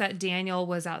 Becky thinks that Daniel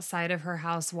was outside of her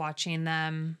house watching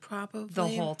them the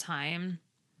whole time.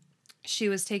 She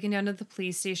was taken down to the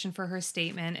police station for her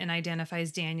statement and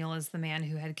identifies Daniel as the man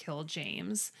who had killed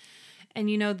James. And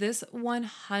you know, this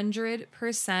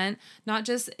 100%, not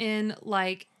just in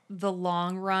like the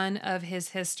long run of his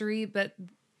history, but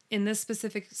in this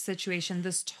specific situation,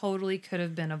 this totally could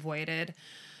have been avoided.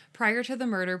 Prior to the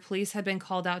murder, police had been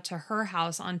called out to her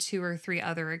house on 2 or 3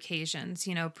 other occasions,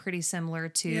 you know, pretty similar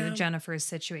to Jennifer's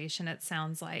situation, it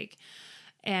sounds like.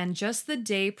 And just the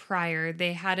day prior,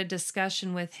 they had a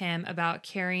discussion with him about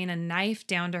carrying a knife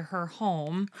down to her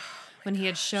home when he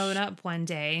had shown up one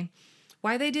day.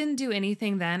 Why they didn't do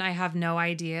anything then, I have no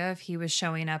idea. If he was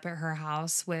showing up at her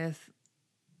house with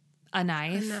a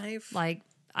knife. Like,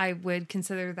 I would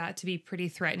consider that to be pretty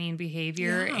threatening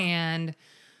behavior and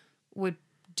would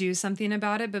do something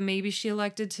about it, but maybe she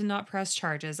elected to not press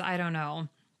charges. I don't know.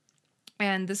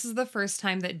 And this is the first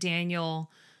time that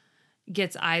Daniel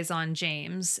gets eyes on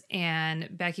James,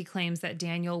 and Becky claims that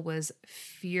Daniel was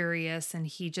furious and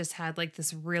he just had like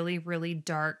this really, really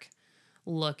dark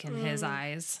look in his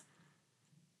eyes.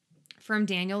 From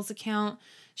Daniel's account,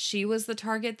 she was the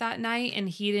target that night and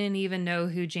he didn't even know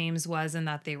who James was and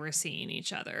that they were seeing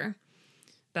each other.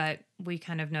 But we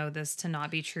kind of know this to not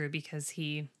be true because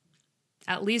he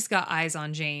at least got eyes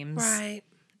on James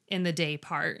in the day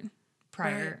part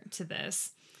prior to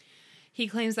this. He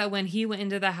claims that when he went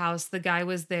into the house, the guy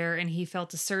was there and he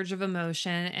felt a surge of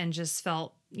emotion and just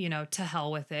felt, you know, to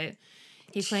hell with it.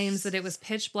 He claims that it was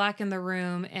pitch black in the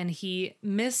room and he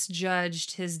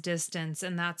misjudged his distance,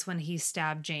 and that's when he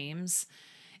stabbed James.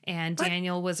 And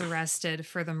Daniel was arrested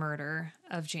for the murder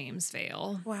of James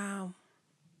Vale. Wow.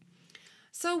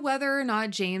 So whether or not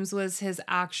James was his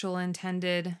actual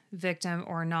intended victim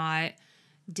or not,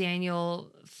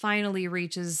 Daniel finally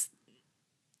reaches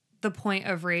the point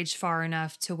of rage far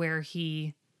enough to where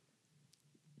he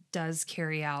does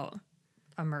carry out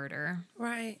a murder.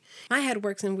 Right. My head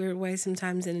works in weird ways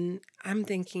sometimes, and I'm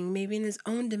thinking maybe in his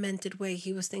own demented way,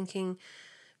 he was thinking,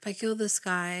 if I kill this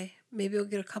guy, maybe I'll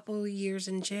get a couple of years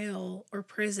in jail or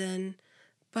prison,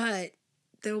 but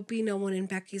there'll be no one in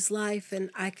Becky's life and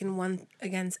I can once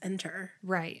again enter.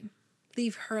 Right.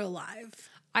 Leave her alive.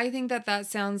 I think that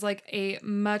sounds like a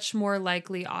much more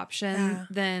likely option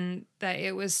than that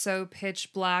it was so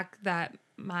pitch black that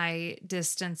my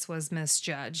distance was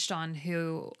misjudged on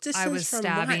who I was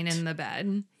stabbing in the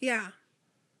bed. Yeah.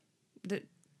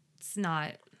 It's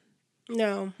not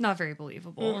very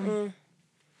believable. Mm-mm.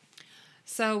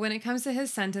 So when it comes to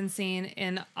his sentencing,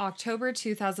 in October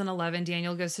 2011,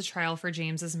 Daniel goes to trial for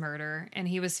James's murder, and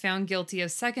he was found guilty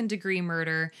of second-degree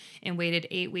murder and waited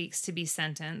 8 weeks to be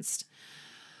sentenced.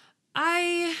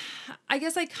 I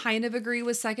guess I kind of agree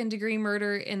with second degree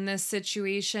murder in this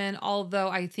situation, although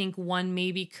I think one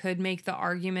maybe could make the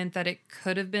argument that it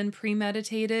could have been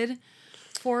premeditated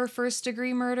for first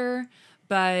degree murder,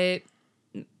 but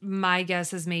my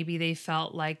guess is maybe they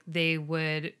felt like they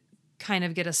would kind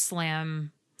of get a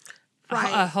slam, a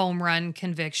Right. home run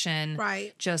conviction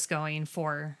Right. just going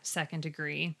for second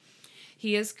degree.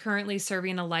 He is currently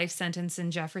serving a life sentence in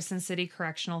Jefferson City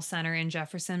Correctional Center in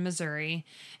Jefferson, Missouri.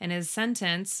 And his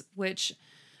sentence, which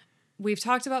we've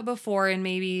talked about before, and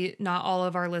maybe not all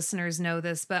of our listeners know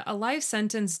this, but a life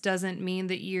sentence doesn't mean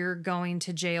that you're going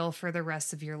to jail for the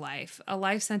rest of your life. A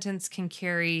life sentence can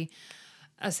carry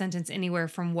a sentence anywhere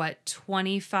from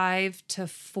 25 to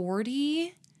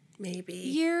 40 Maybe.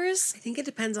 years. I think it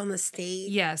depends on the state.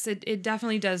 Yes, it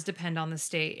definitely does depend on the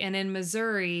state. And in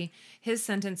Missouri, his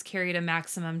sentence carried a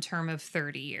maximum term of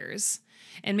 30 years.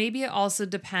 And maybe it also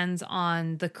depends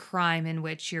on the crime in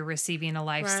which you're receiving a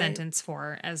life sentence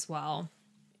for as well.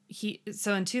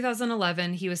 So in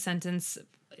 2011, he was sentenced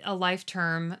a life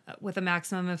term with a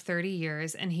maximum of 30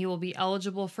 years, and he will be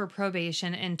eligible for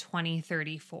probation in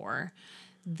 2034.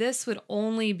 This would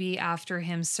only be after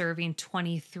him serving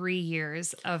 23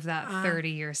 years of that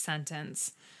 30-year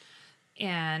sentence.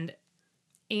 And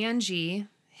Angie,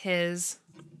 his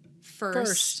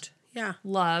first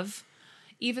love,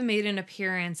 even made an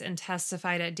appearance and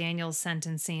testified at Daniel's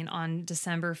sentencing on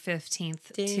December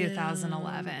 15th,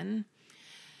 2011.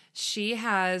 She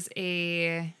has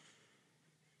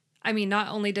not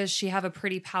only does she have a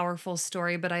pretty powerful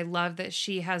story, but I love that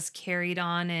she has carried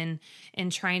on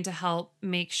and trying to help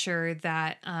make sure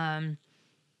that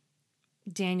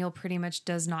Daniel pretty much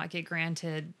does not get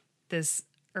granted this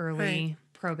early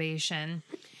probation.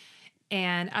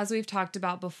 And as we've talked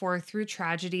about before, through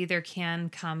tragedy, there can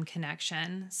come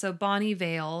connection. So Bonnie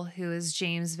Vale, who is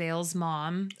James Vale's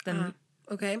mom, and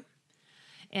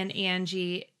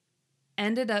Angie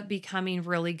ended up becoming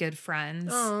really good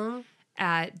friends.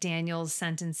 At Daniel's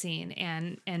sentencing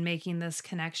and making this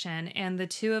connection. And the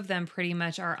two of them pretty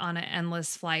much are on an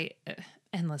endless flight.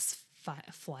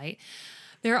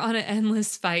 They're on an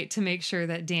endless fight to make sure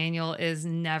that Daniel is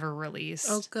never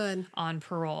released on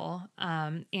parole.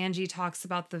 Angie talks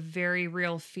about the very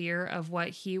real fear of what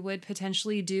he would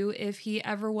potentially do if he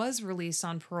ever was released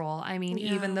on parole. I mean,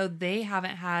 even though they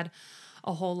haven't had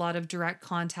a whole lot of direct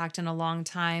contact in a long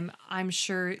time, I'm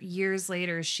sure years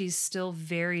later she's still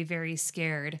very, very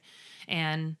scared.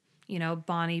 And,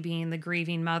 Bonnie, being the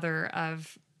grieving mother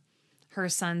of her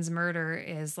son's murder,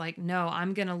 is like, no,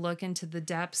 I'm going to look into the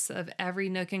depths of every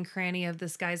nook and cranny of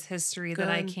this guy's history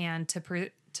that I can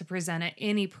to present at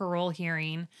any parole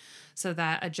hearing, so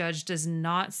that a judge does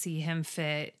not see him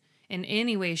fit in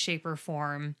any way, shape, or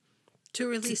form to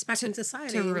release back in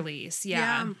society. To release,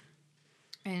 yeah.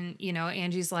 And,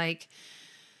 Angie's like,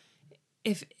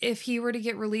 if he were to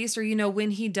get released, or, when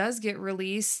he does get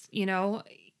released,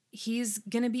 he's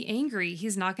going to be angry.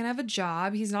 He's not going to have a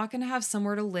job. He's not going to have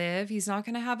somewhere to live. He's not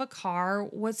going to have a car.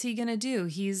 What's he going to do?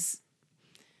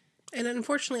 And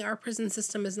unfortunately, our prison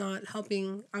system is not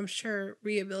helping, I'm sure,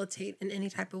 rehabilitate in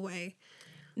any type of way.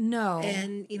 No.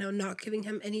 And, not giving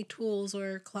him any tools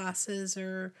or classes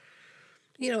or,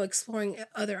 exploring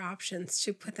other options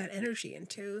to put that energy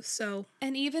into. So,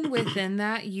 and even within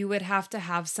that, you would have to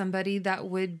have somebody that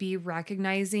would be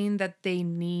recognizing that they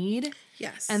need,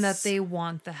 and that they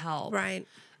want the help. Right.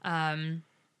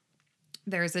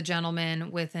 There's a gentleman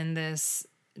within this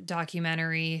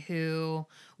documentary who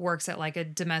works at like a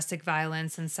domestic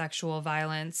violence and sexual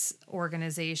violence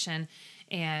organization,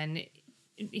 and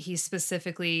he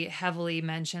specifically heavily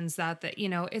mentions that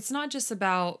it's not just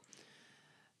about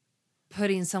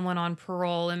putting someone on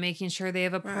parole and making sure they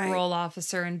have a parole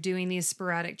officer and doing these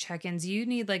sporadic check-ins. You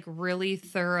need like really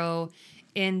thorough,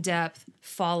 in-depth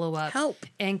follow-up, help,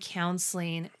 and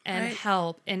counseling and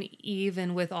help. And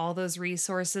even with all those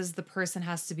resources, the person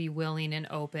has to be willing and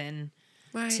open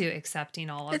to accepting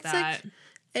all of that. Like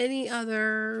any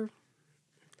other,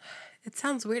 it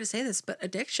sounds weird to say this, but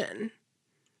addiction.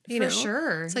 For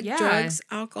sure. It's like drugs,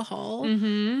 alcohol,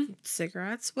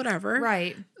 cigarettes, whatever.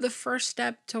 Right. The first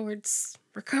step towards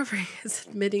recovery is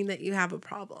admitting that you have a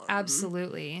problem.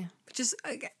 Absolutely. Which is,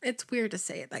 it's weird to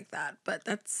say it like that, but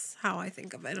that's how I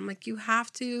think of it. I'm like, you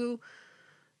have to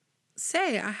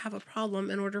say I have a problem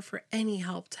in order for any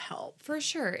help to help. For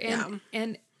sure.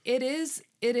 And it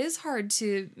is hard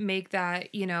to make that,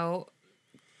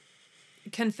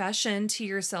 confession to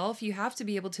yourself. You have to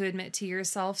be able to admit to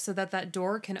yourself so that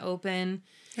door can open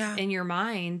in your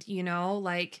mind,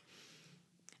 like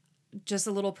just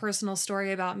a little personal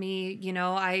story about me.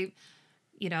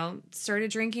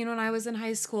 started drinking when I was in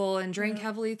high school and drank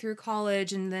heavily through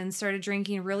college, and then started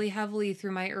drinking really heavily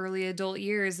through my early adult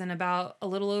years. And about a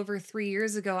little over 3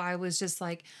 years ago, I was just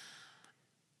like,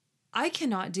 I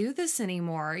cannot do this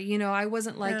anymore. I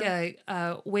wasn't like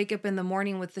a wake up in the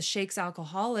morning with the shakes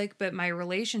alcoholic, but my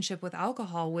relationship with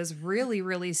alcohol was really,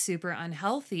 really super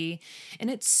unhealthy. And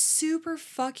it's super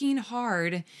fucking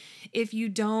hard if you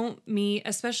don't meet,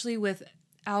 especially with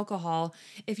alcohol,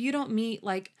 if you don't meet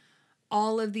like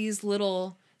all of these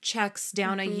little checks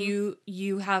down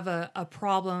you have a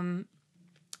problem,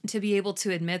 to be able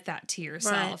to admit that to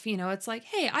yourself. Right. It's like,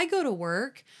 hey, I go to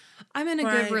work. I'm in a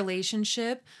good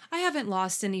relationship. I haven't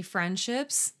lost any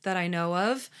friendships that I know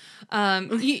of.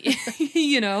 Things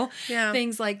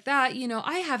like that.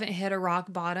 I haven't hit a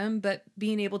rock bottom, but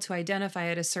being able to identify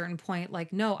at a certain point,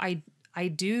 like, no, I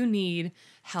do need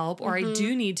help, or I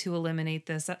do need to eliminate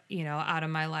this, out of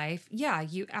my life. Yeah,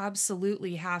 you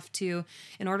absolutely have to,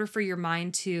 in order for your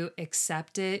mind to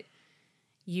accept it,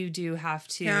 you do have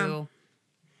to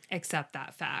accept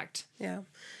that fact. Yeah.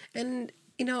 And,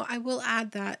 I will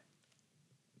add that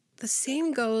the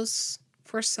same goes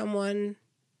for someone,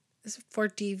 for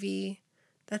DV,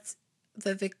 that's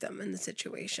the victim in the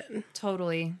situation.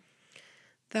 Totally.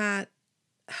 That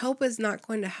help is not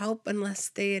going to help unless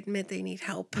they admit they need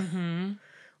help. Mm-hmm.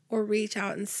 Or reach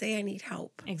out and say, I need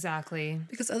help. Exactly.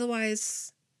 Because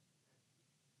otherwise,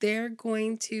 they're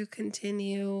going to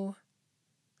continue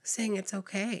saying it's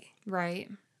okay.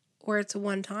 Right. Or it's a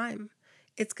one time.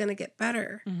 It's going to get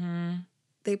better. Mm-hmm.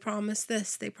 They promise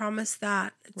this. They promise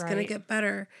that. It's going to get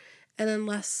better. And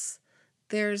unless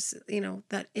there's,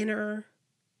 that inner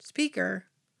speaker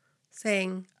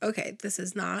saying, okay, this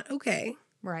is not okay.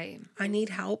 Right. I need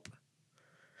help.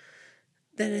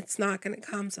 Then it's not going to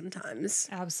come sometimes.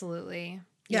 Absolutely.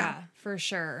 Yeah, for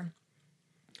sure.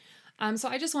 So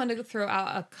I just wanted to throw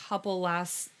out a couple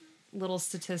last little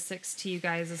statistics to you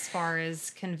guys as far as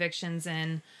convictions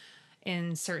in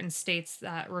certain states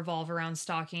that revolve around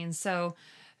stalking. So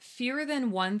fewer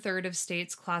than 1/3 of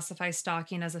states classify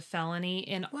stalking as a felony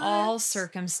in all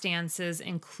circumstances,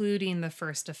 including the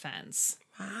first offense.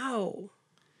 Wow.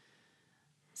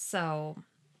 So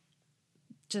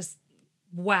just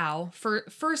wow,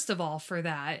 first of all, for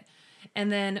that.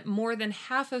 And then more than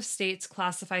half of states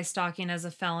classify stalking as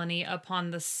a felony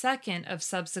upon the second of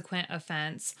subsequent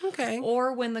offense. Okay.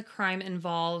 Or when the crime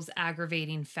involves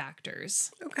aggravating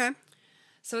factors. Okay.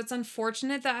 So it's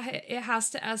unfortunate that it has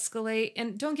to escalate.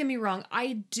 And don't get me wrong,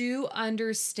 I do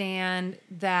understand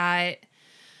that,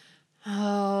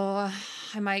 I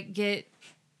might get,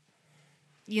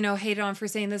 hated on for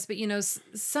saying this, but,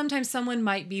 sometimes someone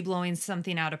might be blowing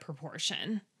something out of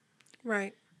proportion.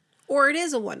 Right. Or it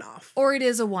is a one-off.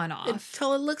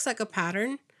 Until it looks like a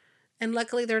pattern. And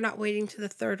luckily, they're not waiting to the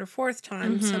third or fourth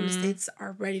time. Mm-hmm. Some states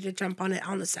are ready to jump on it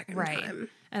on the second time.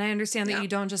 And I understand that you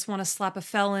don't just want to slap a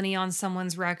felony on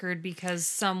someone's record because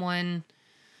someone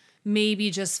maybe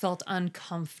just felt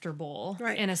uncomfortable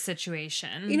in a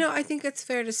situation. I think it's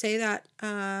fair to say that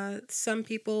some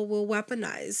people will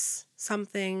weaponize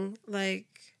something like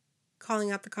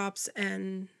calling out the cops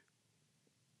and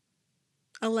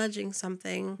alleging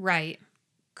something. Right.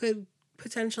 Could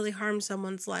potentially harm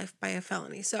someone's life by a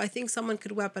felony. So I think someone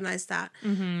could weaponize that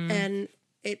and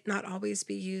it not always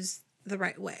be used the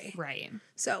right way. Right.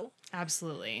 So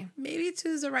absolutely. Maybe it's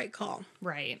the right call.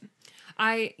 Right.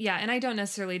 And I don't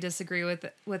necessarily disagree with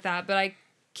that, but I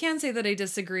can say that I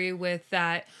disagree with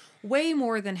that. Way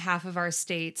more than half of our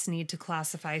states need to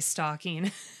classify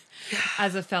stalking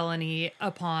as a felony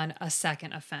upon a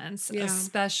second offense,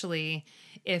 especially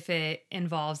if it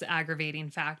involves aggravating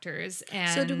factors.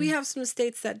 And so do we have some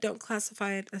states that don't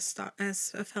classify it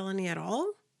as a felony at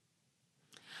all?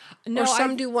 No, or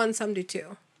some do one, some do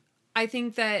two. I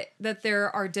think that there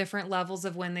are different levels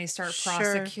of when they start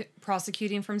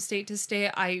prosecuting from state to state.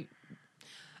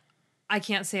 I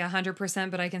can't say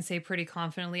 100%, but I can say pretty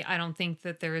confidently, I don't think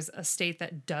that there's a state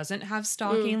that doesn't have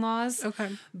stalking laws.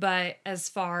 Okay. But as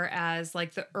far as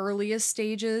like the earliest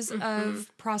stages of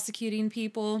prosecuting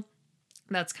people,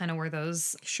 that's kind of where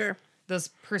those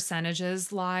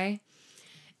percentages lie.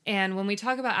 And when we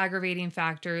talk about aggravating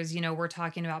factors, we're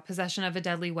talking about possession of a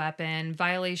deadly weapon,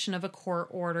 violation of a court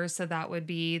order. So that would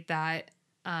be that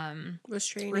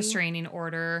restraining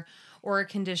order, or a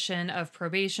condition of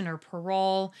probation or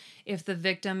parole if the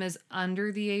victim is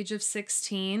under the age of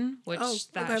 16, which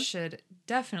should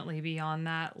definitely be on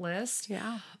that list.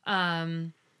 Yeah.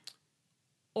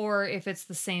 Or if it's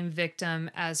the same victim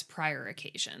as prior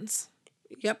occasions.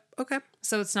 Yep. Okay.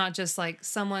 So it's not just like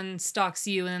someone stalks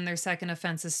you and then their second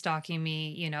offense is stalking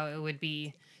me. It would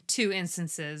be 2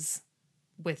 instances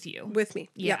with you. With me.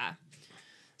 Yeah. Yep.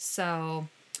 So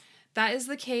that is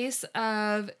the case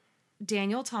of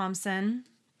Daniel Thompson.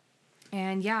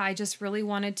 And yeah, I just really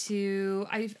wanted to,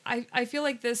 I feel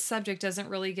like this subject doesn't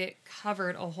really get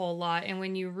covered a whole lot. And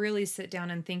when you really sit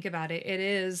down and think about it, it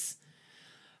is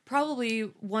probably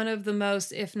one of the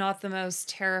most, if not the most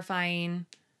terrifying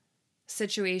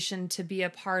situation to be a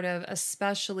part of,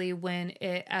 especially when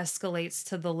it escalates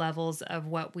to the levels of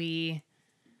what we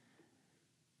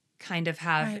kind of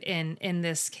have Right. in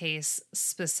this case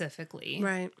specifically.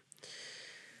 Right.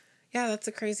 Yeah, that's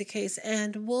a crazy case.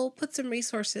 And we'll put some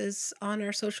resources on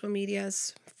our social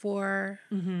medias for,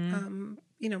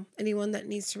 anyone that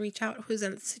needs to reach out who's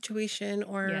in a situation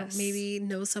or Yes. maybe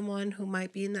know someone who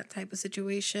might be in that type of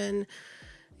situation.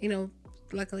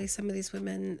 Luckily, some of these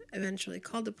women eventually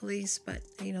called the police, but,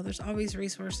 there's always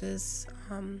resources.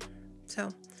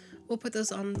 So we'll put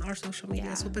those on our social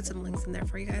medias. Yeah. We'll put some links in there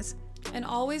for you guys. And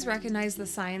always recognize the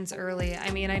signs early.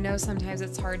 I mean, I know sometimes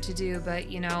it's hard to do, but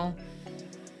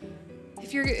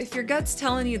if your gut's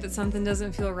telling you that something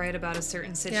doesn't feel right about a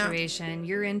certain situation,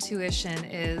 your intuition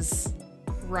is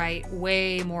right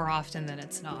way more often than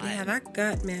it's not. Yeah, that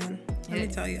gut, man. Let me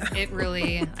tell you. It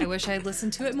really, I wish I'd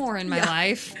listened to it more in my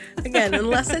life. Again,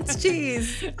 unless it's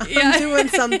cheese, I'm doing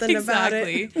something about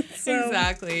it.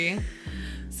 Exactly.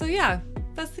 So yeah,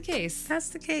 that's the case. That's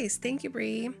the case. Thank you,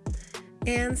 Bree.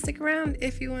 And stick around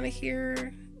if you want to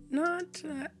hear not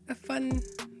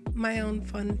my own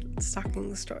fun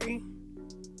stalking story.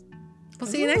 We'll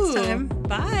see you next time.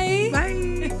 Bye.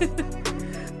 Bye.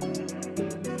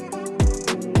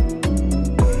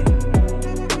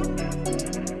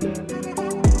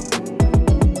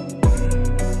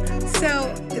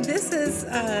 So this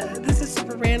is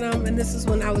super random, and this is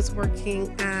when I was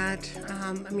working at.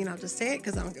 I'll just say it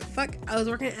because I don't give a fuck. I was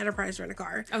working at Enterprise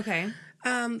Rent-A-Car. Okay.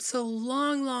 So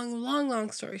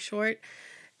long story short,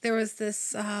 there was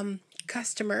this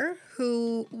customer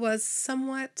who was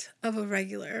somewhat of a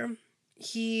regular.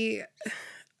 He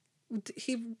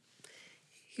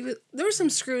was, there were some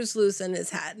screws loose in his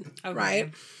head,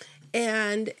 right?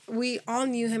 And we all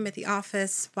knew him at the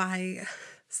office by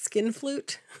Skin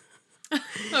Flute.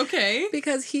 Okay.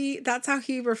 Because that's how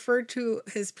he referred to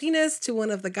his penis to one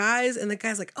of the guys, and the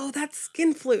guy's like, "Oh, that's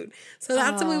Skin Flute." So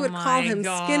that's what we would call him,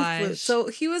 Skin Flute. So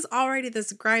he was already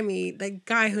this grimy, like,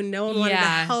 guy who no one wanted to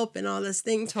help and all this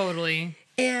thing. Totally.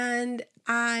 And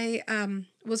I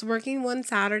was working one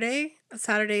Saturday.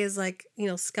 Saturday is like,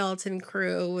 skeleton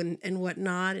crew and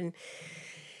whatnot. And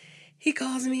he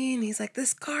calls me and he's like,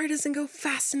 "This car doesn't go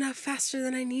fast enough, faster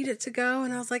than I need it to go."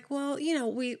 And I was like, "Well,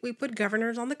 we put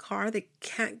governors on the car. They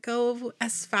can't go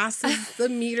as fast as the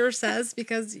meter says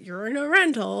because you're in a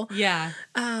rental." Yeah.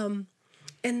 And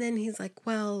then he's like,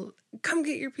 "Well, come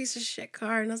get your piece of shit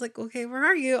car." And I was like, "Okay, where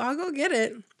are you? I'll go get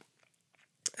it."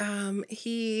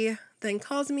 He then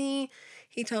calls me.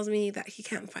 He tells me that he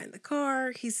can't find the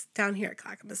car. He's down here at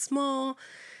Clackamas Mall.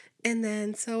 And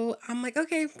then so I'm like,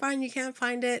 "Okay, fine, you can't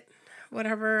find it.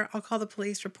 Whatever, I'll call the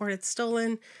police, report it's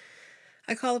stolen."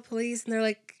 I call the police and they're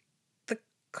like, "The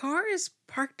car is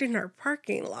parked in our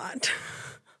parking lot."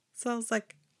 So I was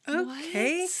like,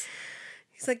 "Okay." What?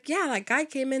 He's like, "Yeah, that guy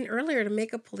came in earlier to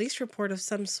make a police report of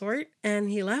some sort, and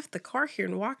he left the car here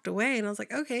and walked away." And I was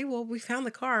like, "Okay, well, we found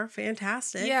the car.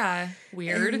 Fantastic." Yeah,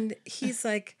 weird. And he's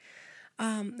like,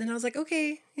 and I was like,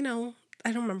 "Okay, I don't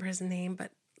remember his name,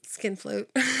 but Skin Flute."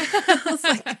 I was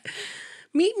like,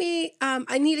 "Meet me.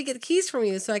 I need to get the keys from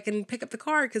you so I can pick up the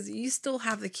car because you still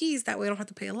have the keys. That way I don't have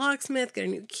to pay a locksmith, get a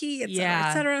new key, etc.,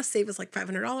 etc. Save us like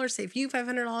 $500, save you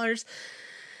 $500.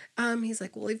 He's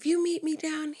like, "Well, if you meet me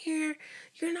down here,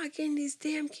 you're not getting these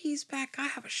damn keys back. I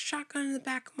have a shotgun in the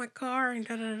back of my car," and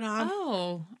da-da-da.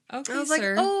 Oh, okay, I was like,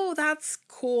 "Oh, that's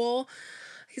cool."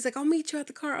 He's like, "I'll meet you at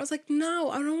the car." I was like, "No,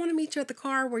 I don't want to meet you at the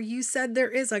car where you said there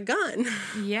is a gun."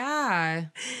 Yeah.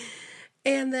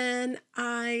 And then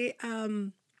I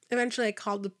eventually I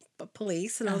called the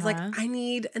police and I was like, "I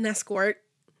need an escort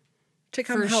to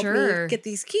come help me get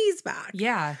these keys back."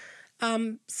 Yeah.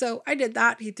 So I did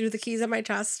that. He threw the keys at my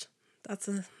chest. It's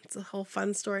a whole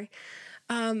fun story.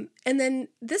 And then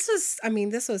this was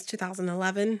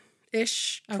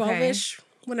 2011-ish, 12-ish,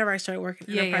 whenever I started working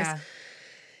at Enterprise. Yeah.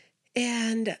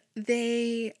 And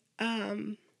they,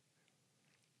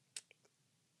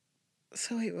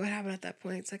 so wait, what happened at that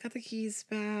point? So I got the keys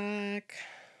back.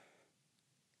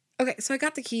 Okay, so I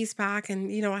got the keys back and,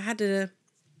 I had to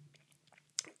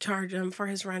charge him for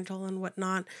his rental and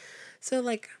whatnot. So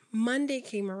like Monday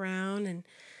came around and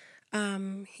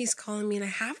he's calling me and I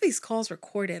have these calls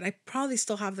recorded. I probably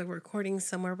still have the recording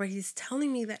somewhere, but he's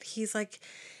telling me that he's like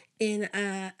in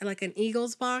like an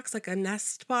eagle's box, like a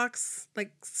nest box,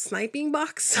 like sniping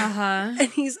box. Uh-huh.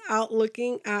 And he's out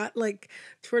looking at like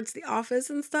towards the office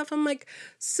and stuff. I'm like,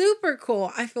 super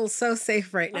cool. I feel so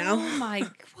safe right now. Oh my,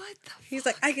 what the He's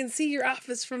like, I can see your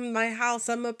office from my house.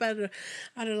 I'm up at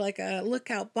like a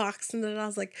lookout box. And then I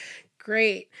was like,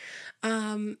 great.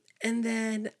 And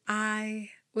then I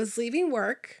was leaving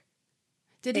work.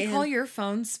 Did he call your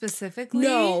phone specifically?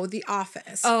 No, the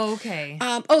office. Oh, okay.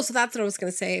 So that's what I was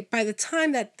going to say. By the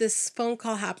time that this phone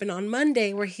call happened on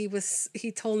Monday where he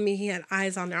told me he had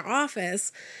eyes on our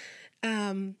office,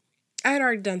 I had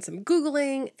already done some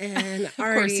Googling and of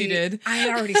course you did. I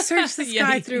had already searched this Yeah,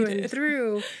 guy through and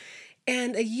through.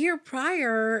 And a year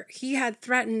prior, he had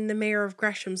threatened the mayor of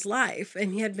Gresham's life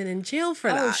and he had been in jail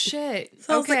for that. Oh, shit.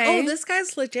 So I was like, oh, this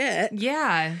guy's legit.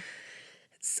 Yeah.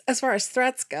 As far as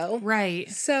threats go. Right.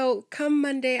 So come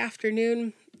Monday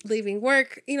afternoon, leaving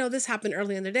work, this happened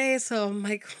early in the day. So I'm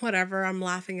like, whatever, I'm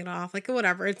laughing it off. Like,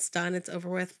 whatever, it's done. It's over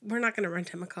with. We're not going to rent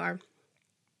him a car.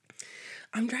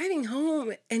 I'm driving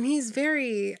home and he's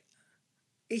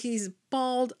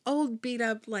bald, old, beat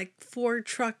up, like Ford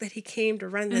truck that he came to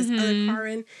rent this other car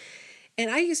in.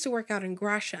 And I used to work out in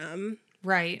Gresham.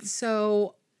 Right.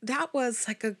 So that was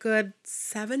like a good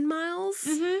 7 miles,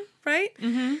 right?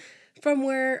 Mm-hmm. From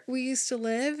where we used to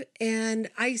live. And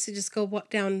I used to just go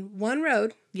down one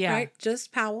road, right?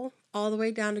 Just Powell, all the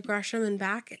way down to Gresham and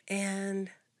back.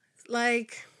 And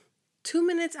like 2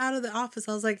 minutes out of the office,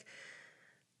 I was like,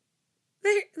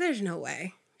 there's no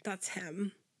way that's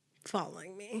him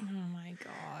following me. Oh my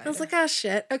God. I was like, oh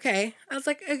shit. Okay. I was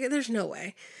like, okay, there's no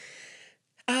way.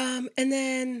 And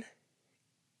then,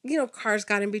 cars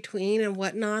got in between and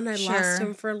whatnot. I lost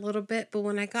him for a little bit. But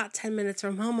when I got 10 minutes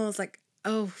from home, I was like,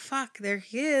 oh, fuck, there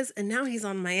he is. And now he's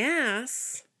on my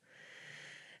ass.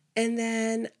 And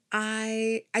then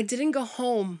I didn't go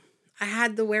home. I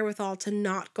had the wherewithal to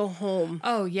not go home.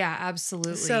 Oh, yeah,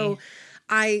 absolutely. So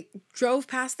I drove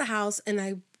past the house and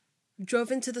I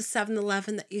drove into the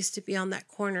 7-Eleven that used to be on that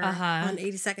corner on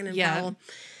 82nd and Powell.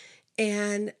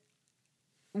 And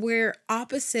we're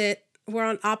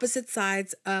on opposite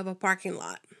sides of a parking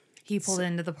lot. He pulled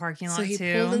into the parking lot, too? So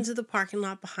he pulled into the parking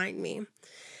lot behind me.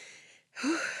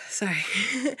 Sorry.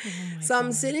 So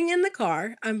I'm sitting in the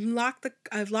car. I've locked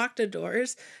the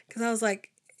doors because I was like,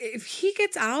 if he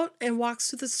gets out and walks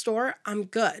to the store, I'm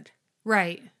good.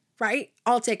 Right.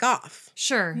 I'll take off.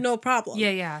 Sure. No problem.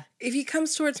 Yeah. If he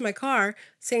comes towards my car,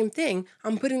 same thing.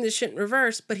 I'm putting this shit in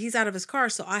reverse, but he's out of his car,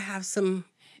 so I have some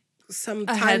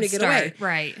time to get away.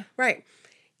 Right.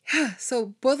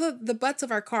 So both of the butts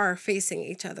of our car are facing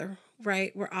each other,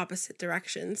 right? We're opposite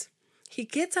directions. He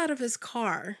gets out of his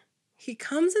car. He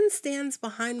comes and stands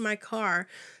behind my car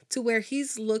to where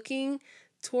he's looking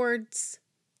at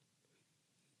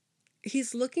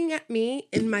me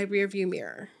in my rearview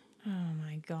mirror. Oh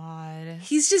my God.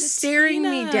 He's just staring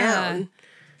me down.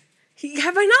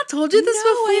 Have I not told you this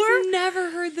before? I've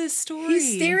never heard this story.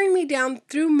 He's staring me down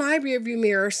through my rearview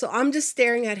mirror, so I'm just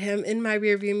staring at him in my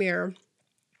rearview mirror.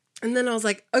 And then I was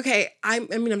like, okay, I'm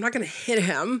not going to hit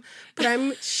him, but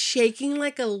I'm shaking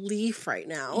like a leaf right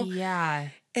now. Yeah.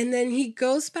 And then he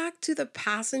goes back to the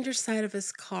passenger side of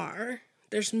his car.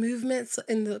 There's movements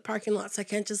in the parking lot, so I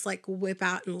can't just like whip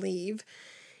out and leave.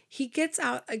 He gets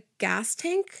out a gas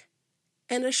tank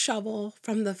and a shovel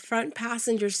from the front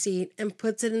passenger seat and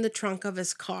puts it in the trunk of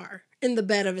his car, in the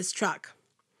bed of his truck.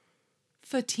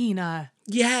 Fatina.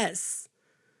 Yes.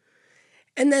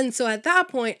 And then so at that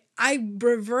point, I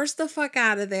reverse the fuck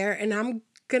out of there and I'm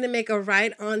going to make a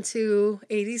right onto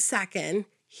 82nd.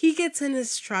 He gets in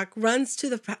his truck, runs to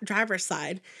the driver's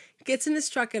side, gets in his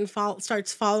truck and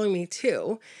starts following me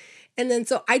too. And then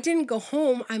so I didn't go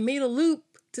home. I made a loop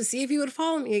to see if he would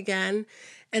follow me again.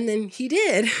 And then he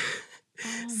did.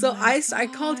 Oh so I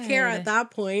called Kara at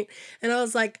that point and I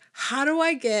was like, how do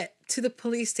I get to the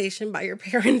police station by your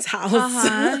parents' house?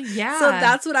 Yeah. So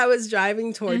that's what I was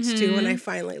driving towards too when I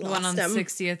finally lost him. The one on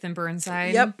 60th and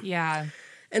Burnside. Yep. Yeah.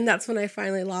 And that's when I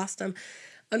finally lost him.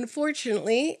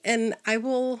 Unfortunately, and I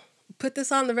will put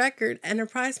this on the record,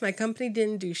 Enterprise, my company,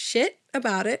 didn't do shit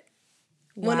about it.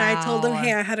 Wow. When I told them,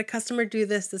 hey, I had a customer do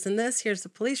this, this, and this. Here's the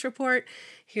police report.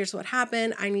 Here's what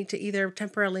happened. I need to either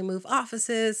temporarily move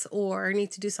offices or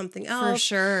need to do something else. For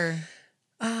sure.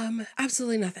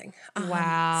 Absolutely nothing.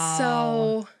 Wow.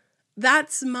 So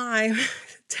that's my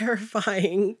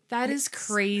terrifying. That is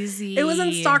crazy. It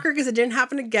wasn't stalker because it didn't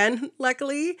happen again,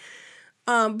 luckily.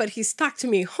 But he stalked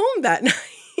me home that night.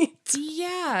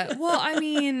 Yeah. Well, I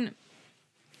mean,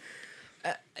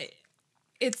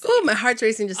 it's... Oh, my heart's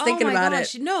racing just thinking about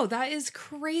it. No, that is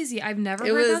crazy. I've never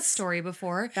heard that story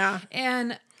before. Yeah.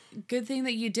 And good thing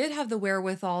that you did have the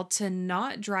wherewithal to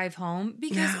not drive home,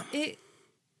 because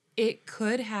it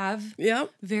could have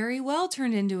very well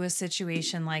turned into a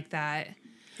situation like that.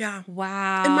 Yeah.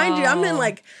 Wow. And mind you, I'm in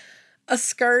like a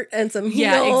skirt and some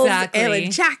heels and a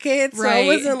jacket. So I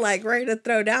wasn't like ready to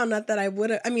throw down. Not that I would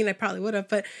have. I mean, I probably would have,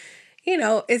 but you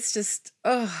know, it's just,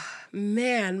 oh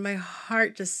man, my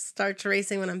heart just starts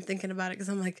racing when I'm thinking about it, because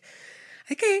I'm like,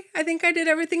 okay, I think I did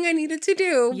everything I needed to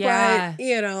do. Yeah. But,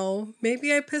 you know,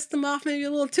 maybe I pissed them off maybe a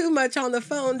little too much on the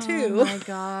phone too. Oh my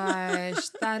gosh.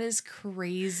 That is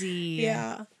crazy.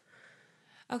 Yeah.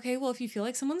 Okay, well, if you feel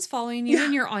like someone's following you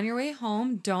and you're on your way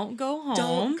home, don't go home.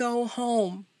 Don't go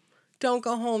home. Don't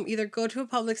go home. Either go to a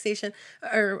public station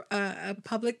or a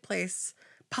public place,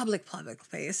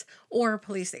 or a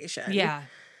police station. Yeah.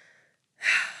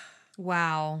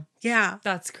 Wow. Yeah.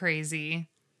 That's crazy.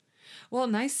 Well,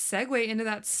 nice segue into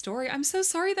that story. I'm so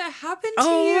sorry that happened to you.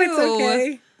 Oh, it's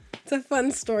okay. It's a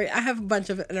fun story. I have a bunch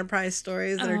of Enterprise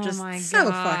stories that are just so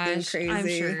fucking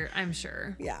crazy. I'm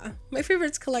sure. Yeah. My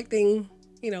favorite's collecting,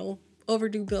 you know,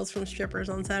 overdue bills from strippers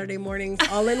on Saturday mornings,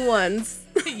 all in ones.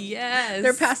 Yes.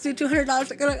 They're past due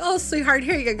 $200. They're like, oh, sweetheart,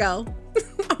 here you go.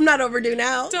 I'm not overdue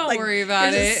now. Don't worry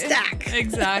about it. A stack.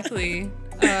 Exactly.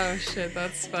 Oh, shit.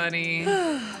 That's funny.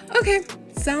 Okay.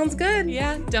 Sounds good.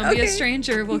 Yeah. Don't be a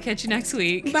stranger. We'll catch you next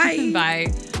week. Bye. Bye.